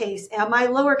uppercase? Am I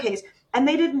lowercase? And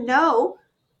they didn't know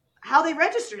how they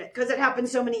registered it because it happened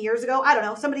so many years ago. I don't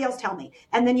know. Somebody else tell me.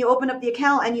 And then you open up the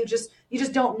account and you just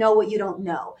don't know what you don't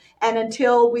know. And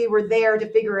until we were there to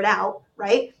figure it out,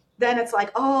 right? Then it's like,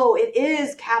 oh, it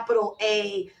is capital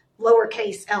A,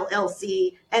 lowercase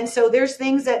LLC. And so there's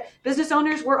things that business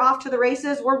owners, we're off to the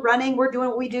races. We're running. We're doing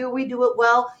what we do. We do it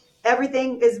well.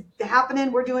 Everything is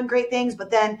happening. We're doing great things. But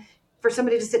then for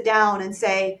somebody to sit down and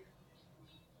say,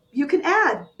 you can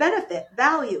add benefit,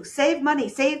 value, save money,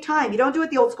 save time. You don't do it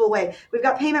the old school way. We've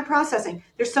got payment processing.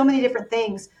 There's so many different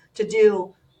things to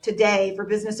do today for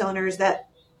business owners that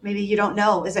maybe you don't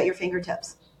know is at your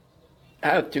fingertips. I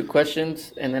have two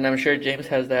questions, and then I'm sure James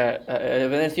has that.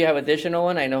 Unless you have additional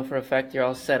one, I know for a fact you're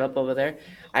all set up over there.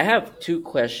 I have two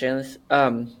questions.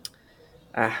 I'm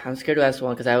scared to ask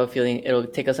one because I have a feeling it'll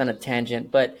take us on a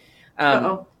tangent. But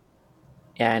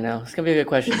yeah, I know. It's going to be a good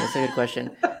question. It's a good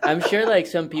question. I'm sure like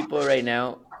some people right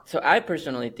now, so I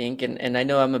personally think, and I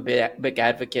know I'm a big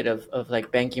advocate of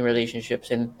like banking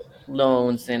relationships and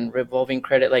loans and revolving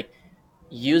credit, like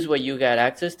use what you got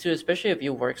access to, especially if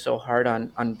you work so hard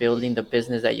on building the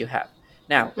business that you have.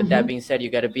 Now, with that being said, you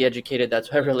got to be educated.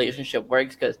 That's why a relationship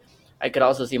works, because I could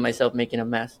also see myself making a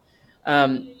mess.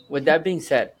 With that being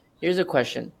said, here's a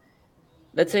question.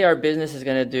 Let's say our business is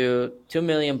going to do $2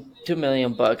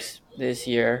 million bucks this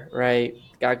year, right?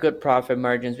 Got good profit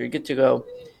margins. We're good to go.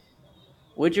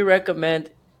 Would you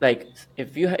recommend, like,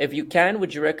 if you can,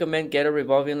 would you recommend get a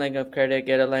revolving line of credit,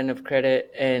 get a line of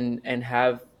credit, and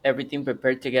have everything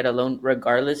prepared to get a loan,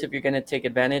 regardless if you're going to take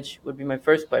advantage? Would be my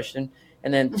first question.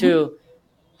 And then two,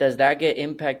 does that get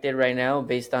impacted right now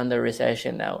based on the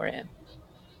recession that we're in?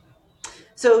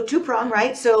 So two-prong,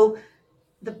 right? So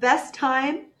the best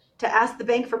time to ask the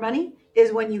bank for money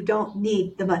is when you don't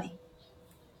need the money.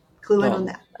 Clue in on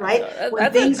that, right?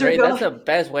 That's the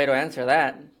best way to answer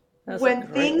that. When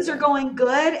things are going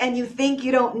good and you think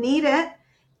you don't need it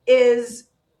is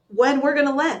when we're going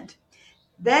to lend.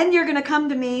 Then you're going to come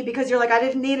to me because you're like, I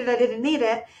didn't need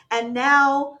it. And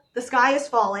now the sky is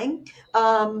falling.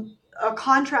 A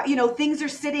contract, things are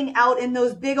sitting out in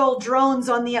those big old drones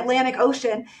on the Atlantic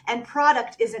Ocean and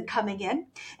product isn't coming in.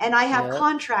 And I have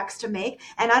contracts to make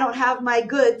and I don't have my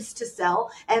goods to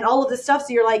sell and all of this stuff.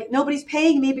 So you're like, nobody's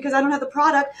paying me because I don't have the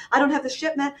product. I don't have the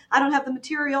shipment. I don't have the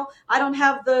material. I don't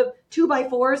have the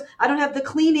 2x4s. I don't have the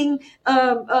cleaning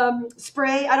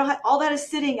spray. I don't have, all that is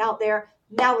sitting out there.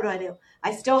 Now what do?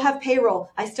 I still have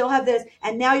payroll. I still have this.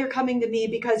 And now you're coming to me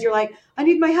because you're like, I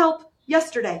need my help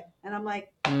yesterday. And I'm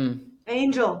like,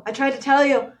 Angel, I tried to tell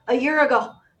you a year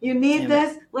ago, you need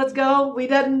this. Let's go. We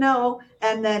didn't know.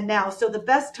 And then now, so the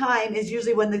best time is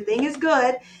usually when the thing is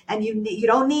good and you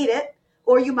don't need it,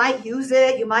 or you might use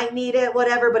it. You might need it,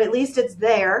 whatever, but at least it's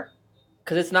there.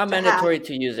 Because it's not mandatory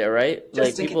to use it, right?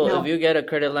 Like people, if you get a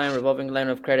credit line, revolving line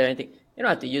of credit, anything, you don't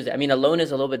have to use it. I mean, a loan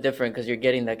is a little bit different because you're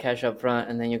getting that cash up front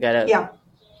and then you got to,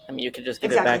 I mean, you could just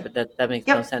give it back, but that makes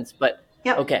no sense. But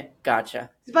okay, gotcha.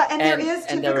 But there is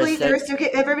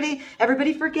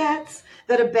everybody forgets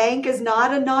that a bank is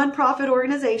not a nonprofit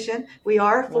organization. We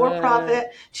are for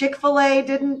profit. Chick-fil-A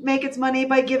didn't make its money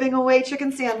by giving away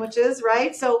chicken sandwiches,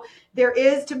 right? So there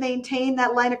is to maintain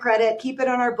that line of credit, keep it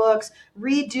on our books,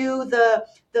 redo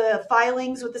the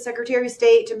filings with the Secretary of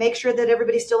State to make sure that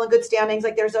everybody's still in good standings.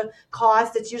 Like there's a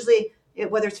cost that's usually,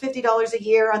 whether it's $50 a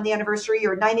year on the anniversary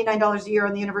or $99 a year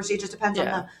on the anniversary, it just depends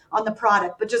on the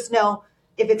product. But just know,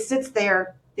 if it sits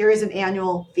there, there is an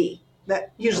annual fee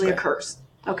that usually occurs.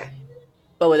 Okay.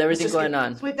 But with everything going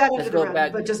on, sweep that let's into the go room,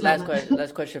 back. but just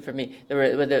Last question for me.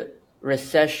 With the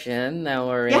recession that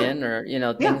we're in, or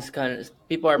things kind of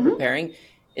people are preparing.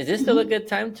 Is this still a good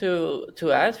time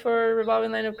to ask for a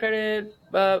revolving line of credit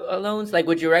loans? Like,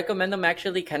 would you recommend them?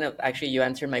 Actually, you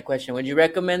answered my question. Would you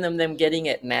recommend them getting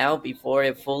it now before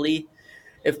it fully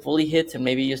hits, and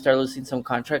maybe you start losing some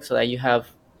contracts so that you have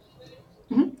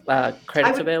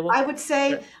credits available? I would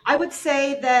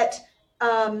say that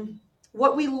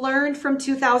what we learned from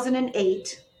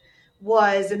 2008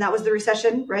 was, and that was the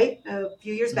recession, right? A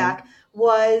few years back,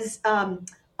 was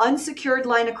unsecured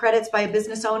line of credits by a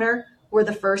business owner were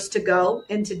the first to go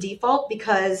into default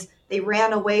because they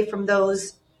ran away from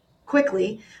those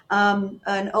quickly.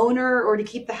 An owner, or to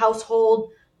keep the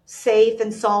household safe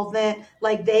and solvent,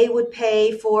 like they would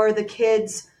pay for the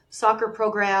kids' soccer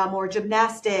program or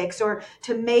gymnastics, or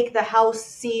to make the house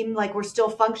seem like we're still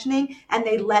functioning, and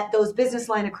they let those business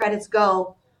line of credits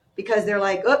go because they're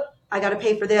like, oh, I got to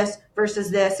pay for this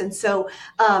versus this. And so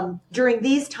during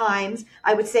these times,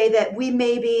 I would say that we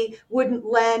maybe wouldn't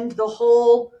lend the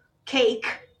whole cake,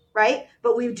 right?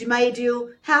 But we might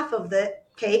do half of the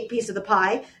cake, piece of the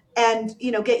pie, and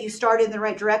get you started in the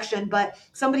right direction. But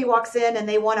somebody walks in and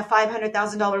they want a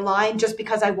 $500,000 line just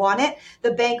because I want it.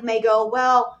 The bank may go,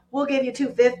 well, we'll give you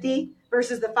 $250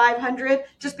 versus the $500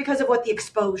 just because of what the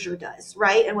exposure does,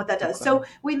 right? And what that does. Okay. So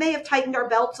we may have tightened our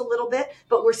belts a little bit,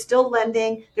 but we're still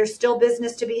lending. There's still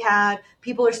business to be had.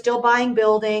 People are still buying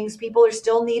buildings. People are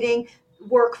still needing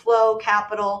workflow,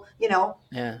 capital,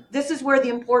 This is where the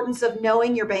importance of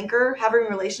knowing your banker, having a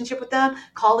relationship with them,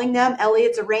 calling them, Ellie,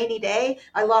 it's a rainy day.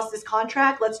 I lost this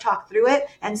contract. Let's talk through it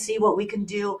and see what we can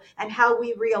do and how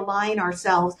we realign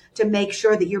ourselves to make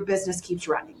sure that your business keeps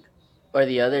running. Or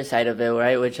the other side of it,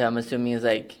 right? Which I'm assuming is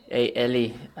like, hey,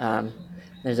 Ellie,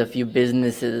 there's a few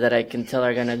businesses that I can tell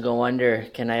are going to go under.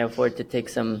 Can I afford to take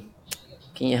some,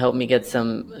 can you help me get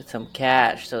some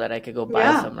cash so that I could go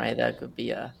buy some, right? That could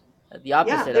be the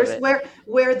opposite of it.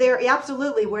 Where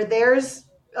there's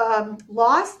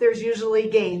loss, there's usually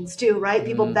gains too, right?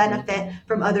 People benefit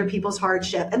from other people's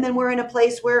hardship. And then we're in a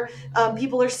place where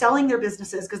people are selling their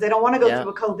businesses because they don't want to go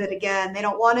through a COVID again. They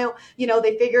don't want to,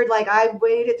 they figured like, I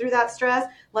waited through that stress.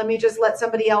 Let me just let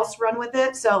somebody else run with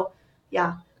it. So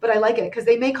but I like it because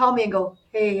they may call me and go,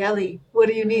 hey, Ellie, what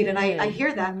do you need? And I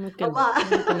hear that a lot. I'm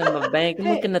looking at my bank. I'm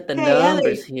looking at the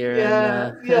numbers Ellie. Here.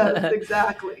 Yeah,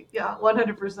 exactly. Yeah,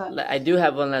 100%. I do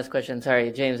have one last question.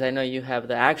 Sorry, James, I know you have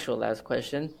the actual last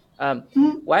question.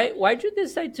 Why'd you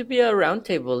decide to be a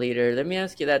roundtable leader? Let me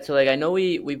ask you that. So I know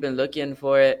we've been looking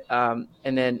for it. And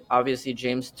then obviously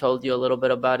James told you a little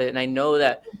bit about it. And I know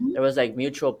that there was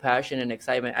mutual passion and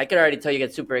excitement. I could already tell you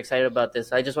get super excited about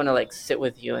this. I just want to sit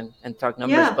with you and talk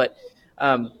numbers. Yeah. But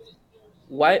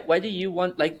why do you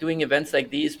want doing events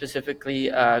like these, specifically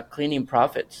cleaning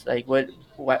profits?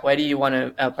 Why do you want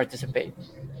to participate?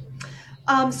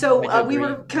 We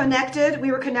were connected.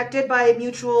 We were connected by a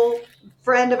mutual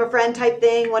friend of a friend type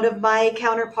thing. One of my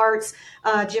counterparts,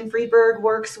 Jim Friedberg,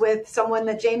 works with someone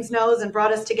that James knows and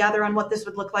brought us together on what this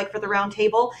would look like for the round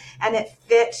table. And it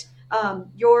fit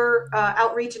your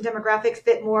outreach and demographics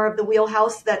fit more of the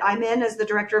wheelhouse that I'm in as the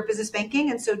director of business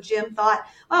banking. And so Jim thought,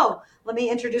 oh, let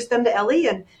me introduce them to Ellie.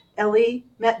 And Ellie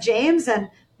met James, and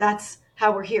that's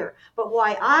how we're here. But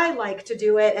why I like to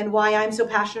do it and why I'm so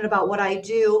passionate about what I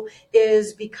do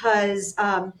is because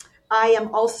I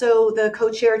am also the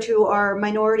co-chair to our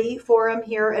minority forum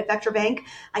here at Vector Bank.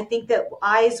 I think that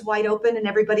eyes wide open and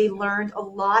everybody learned a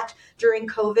lot during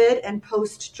COVID and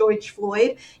post George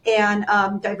Floyd and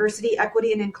diversity,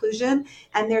 equity, and inclusion.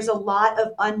 And there's a lot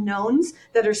of unknowns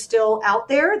that are still out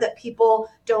there that people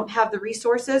don't have the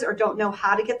resources or don't know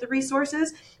how to get the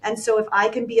resources. And so if I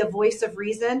can be a voice of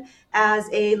reason as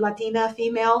a Latina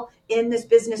female in this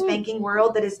business banking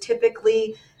world that is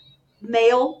typically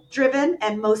male driven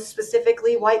and most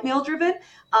specifically white male driven,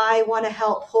 I want to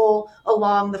help pull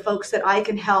along the folks that I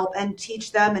can help and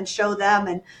teach them and show them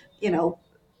and,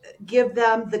 give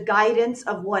them the guidance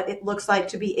of what it looks like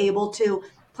to be able to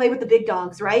play with the big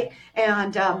dogs, right?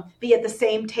 And be at the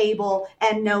same table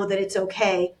and know that it's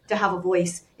okay to have a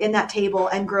voice in that table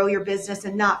and grow your business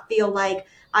and not feel like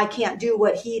I can't do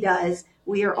what he does.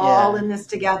 We are all in this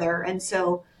together. And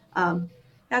so,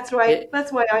 that's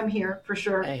why I'm here for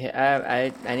sure.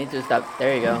 I need to stop.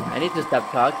 There you go. I need to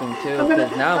stop talking too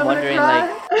because now I'm wondering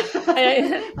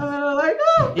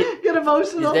get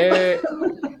emotional. Is there,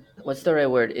 what's the right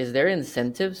word? Is there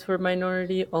incentives for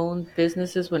minority-owned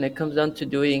businesses when it comes down to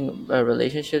doing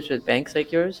relationships with banks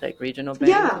like yours, like regional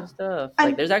banks and stuff?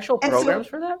 There's actual programs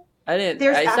for that.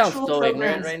 I sound so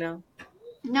ignorant right now.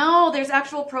 No, there's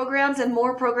actual programs and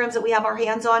more programs that we have our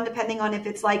hands on, depending on if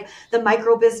it's like the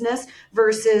micro business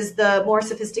versus the more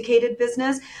sophisticated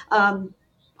business.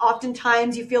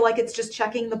 Oftentimes you feel like it's just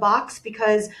checking the box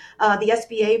because the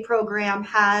SBA program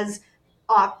has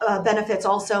benefits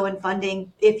also in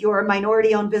funding if you're a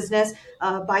minority-owned business,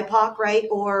 BIPOC, right,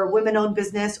 or women-owned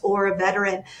business, or a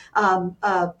veteran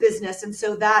business. And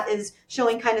so that is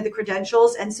showing kind of the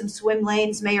credentials, and some swim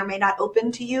lanes may or may not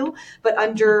open to you, but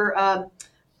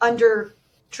under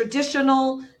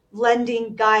traditional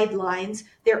lending guidelines,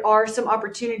 there are some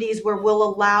opportunities where we'll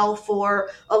allow for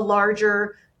a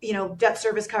larger, debt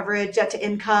service coverage, debt to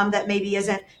income that maybe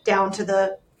isn't down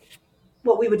to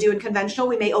what we would do in conventional.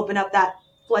 We may open up that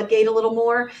floodgate a little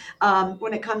more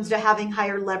when it comes to having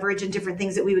higher leverage and different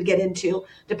things that we would get into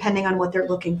depending on what they're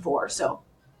looking for. So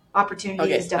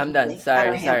opportunity is definitely I'm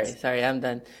done. Sorry, I'm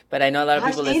done. But I know a lot of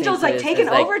people listening Angel's to like this taking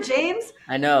is like, over, James.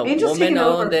 I know, Angel's taking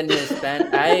over. woman-owned and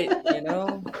Hispanic.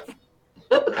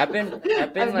 I've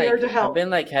been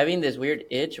like having this weird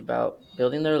itch about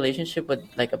building the relationship with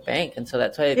like a bank, and so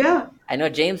that's why I know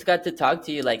James got to talk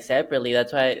to you like separately.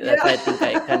 That's why I think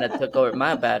I kind of took over.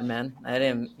 My bad, man. I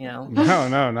didn't, No,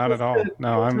 not at all.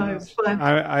 No,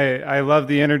 I love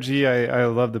the energy. I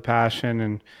love the passion,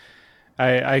 and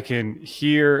I can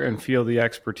hear and feel the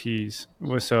expertise.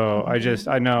 So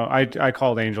I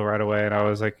called Angel right away, and I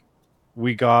was like,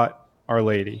 we got Our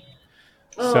Lady.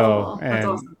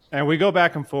 And we go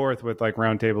back and forth with like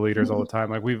roundtable leaders all the time.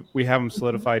 Like we have them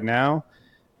solidified now,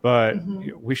 but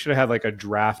we should have had like a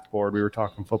draft board. We were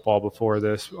talking football before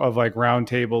this of like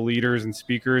roundtable leaders and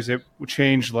speakers. It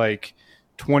changed like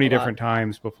 20 different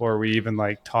times before we even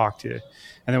like talked to,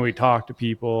 and then we talked to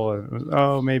people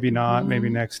and maybe not, maybe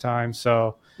next time.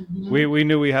 So we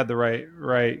knew we had the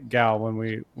right gal when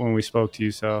we spoke to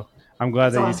you. So I'm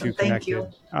glad that awesome. You two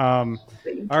connected.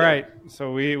 Thank you. All right.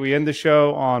 So we end the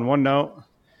show on one note.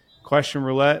 Question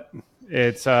roulette.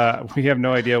 It's we have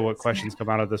no idea what questions come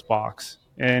out of this box.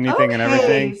 Anything and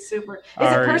everything. Super. Is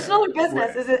it personal or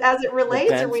business? Is it as it relates,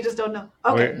 depends. Or we just don't know?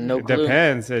 Okay. No it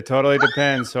depends. It totally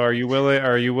depends. So are you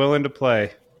willing to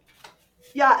play?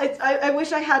 Yeah. I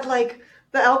wish I had like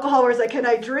the alcohol where it's like, can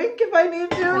I drink if I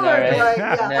need to? Or right. Do I,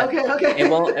 yeah. Okay. It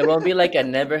won't be like a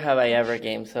never have I ever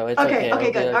game. So it's okay.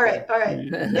 Okay. Good. All right.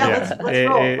 Yeah. Let's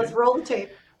roll. Let's roll the tape.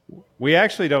 We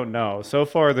actually don't know. So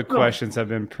far, the questions have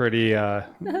been pretty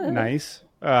nice,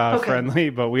 friendly,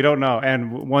 but we don't know.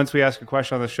 And once we ask a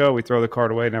question on the show, we throw the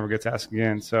card away, it never gets asked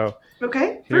again. So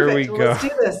here we go. Let's do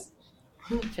this.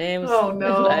 James. Oh,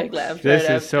 no. This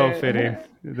is so fitting.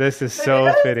 This is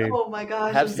so fitting. Oh, my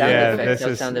gosh. Have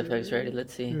sound effects ready.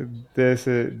 Let's see. This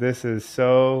is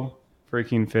so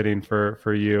freaking fitting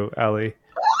for you, Ellie,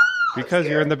 because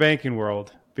you're in the banking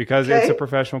world, because it's a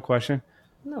professional question.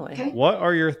 No way. Okay. What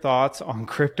are your thoughts on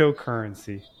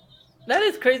cryptocurrency? That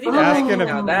is crazy. Asking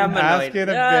a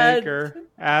banker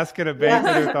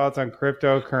their thoughts on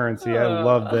cryptocurrency. I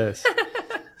love this.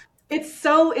 It's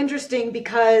so interesting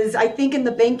because I think in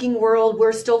the banking world,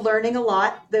 we're still learning a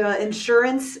lot. The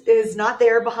insurance is not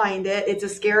there behind it. It's a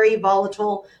scary,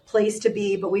 volatile place to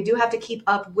be, but we do have to keep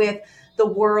up with the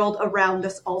world around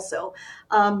us also.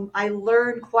 I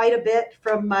learned quite a bit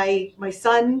from my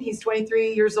son. He's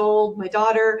 23 years old. My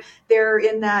daughter, they're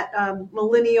in that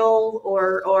millennial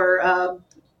or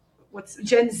what's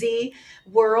Gen Z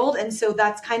world. And so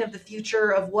that's kind of the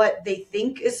future of what they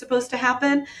think is supposed to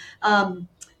happen.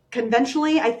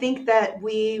 Conventionally, I think that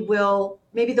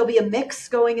maybe there'll be a mix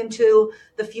going into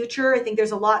the future. I think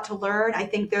there's a lot to learn. I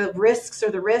think the risks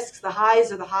are the risks, the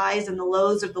highs are the highs, and the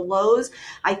lows are the lows.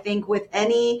 I think with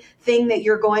anything that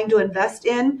you're going to invest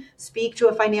in, speak to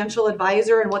a financial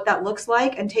advisor and what that looks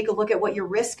like and take a look at what your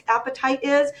risk appetite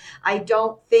is. I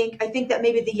think that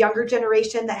maybe the younger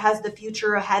generation that has the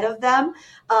future ahead of them,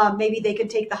 maybe they can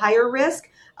take the higher risk.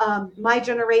 My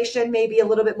generation may be a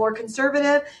little bit more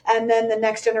conservative, and then the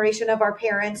next generation of our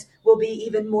parents will be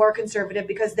even more conservative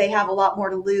because they have a lot more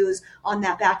to lose on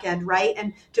that back end, right?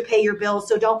 And to pay your bills.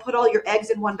 So don't put all your eggs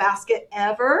in one basket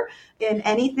ever in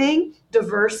anything.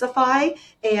 Diversify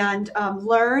and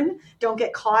learn. Don't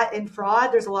get caught in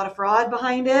fraud. There's a lot of fraud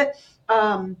behind it.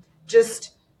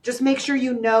 Just make sure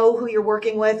you know who you're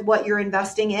working with, what you're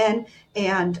investing in,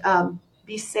 and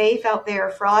be safe out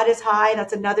there. Fraud is high.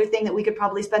 That's another thing that we could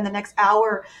probably spend the next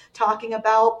hour talking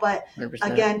about. But 100%.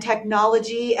 Again,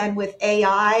 technology and with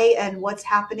AI and what's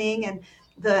happening and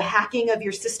the hacking of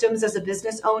your systems as a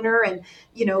business owner, and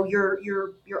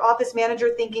your office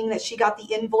manager thinking that she got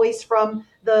the invoice from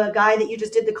the guy that you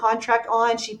just did the contract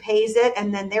on, she pays it,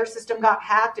 and then their system got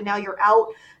hacked, and now you're out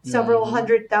several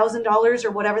 $100,000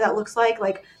 or whatever that looks like.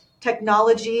 Like,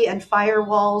 technology and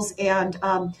firewalls and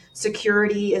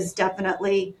security is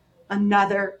definitely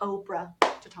another Oprah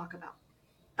to talk about.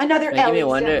 Another Making me Ellie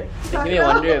wonder. Stanley. Making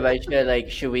me wonder if I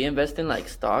should we invest in like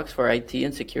stocks for IT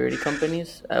and security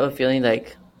companies? I have a feeling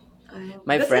like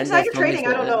my That's friend has insider told me trading.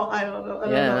 I don't know.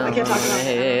 I can't talk about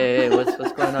Hey, that.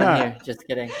 what's going on here? Just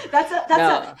kidding. That's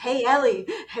No. a hey Ellie.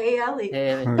 Hey Ellie.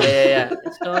 Yeah.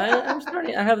 So I'm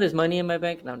starting. I have this money in my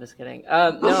bank. No, I'm just kidding.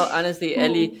 No, honestly,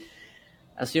 Ellie,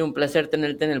 ha sido un placer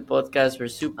tenerte en el podcast. We're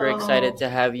super excited to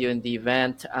have you in the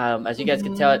event. As you guys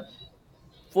can tell,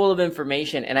 full of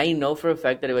information. And I know for a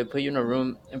fact that if I put you in a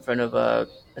room in front of a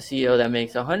CEO that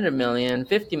makes 100 million,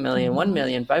 50 million, 1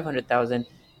 million, 500,000,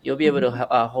 you'll be able to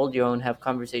hold your own, have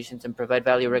conversations, and provide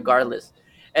value regardless.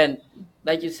 And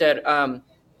like you said,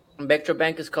 Vectra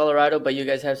Bank is Colorado, but you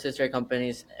guys have sister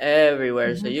companies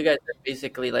everywhere. So you guys are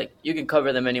basically like, you can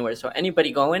cover them anywhere. So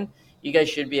anybody going, you guys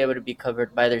should be able to be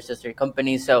covered by their sister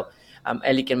companies. So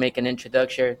Ellie can make an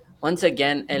introduction. Once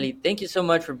again, Ellie, thank you so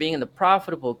much for being in the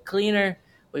Profitable Cleaner.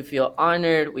 We feel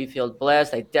honored. We feel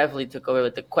blessed. I definitely took over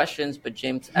with the questions, but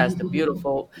James asked the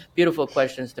beautiful, beautiful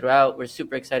questions throughout. We're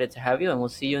super excited to have you, and we'll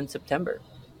see you in September.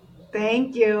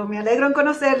 Thank you. Me alegro en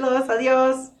conocerlos.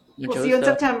 Adiós. Mucho We'll see you in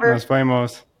gusto. September. Nos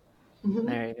vemos.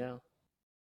 There you go.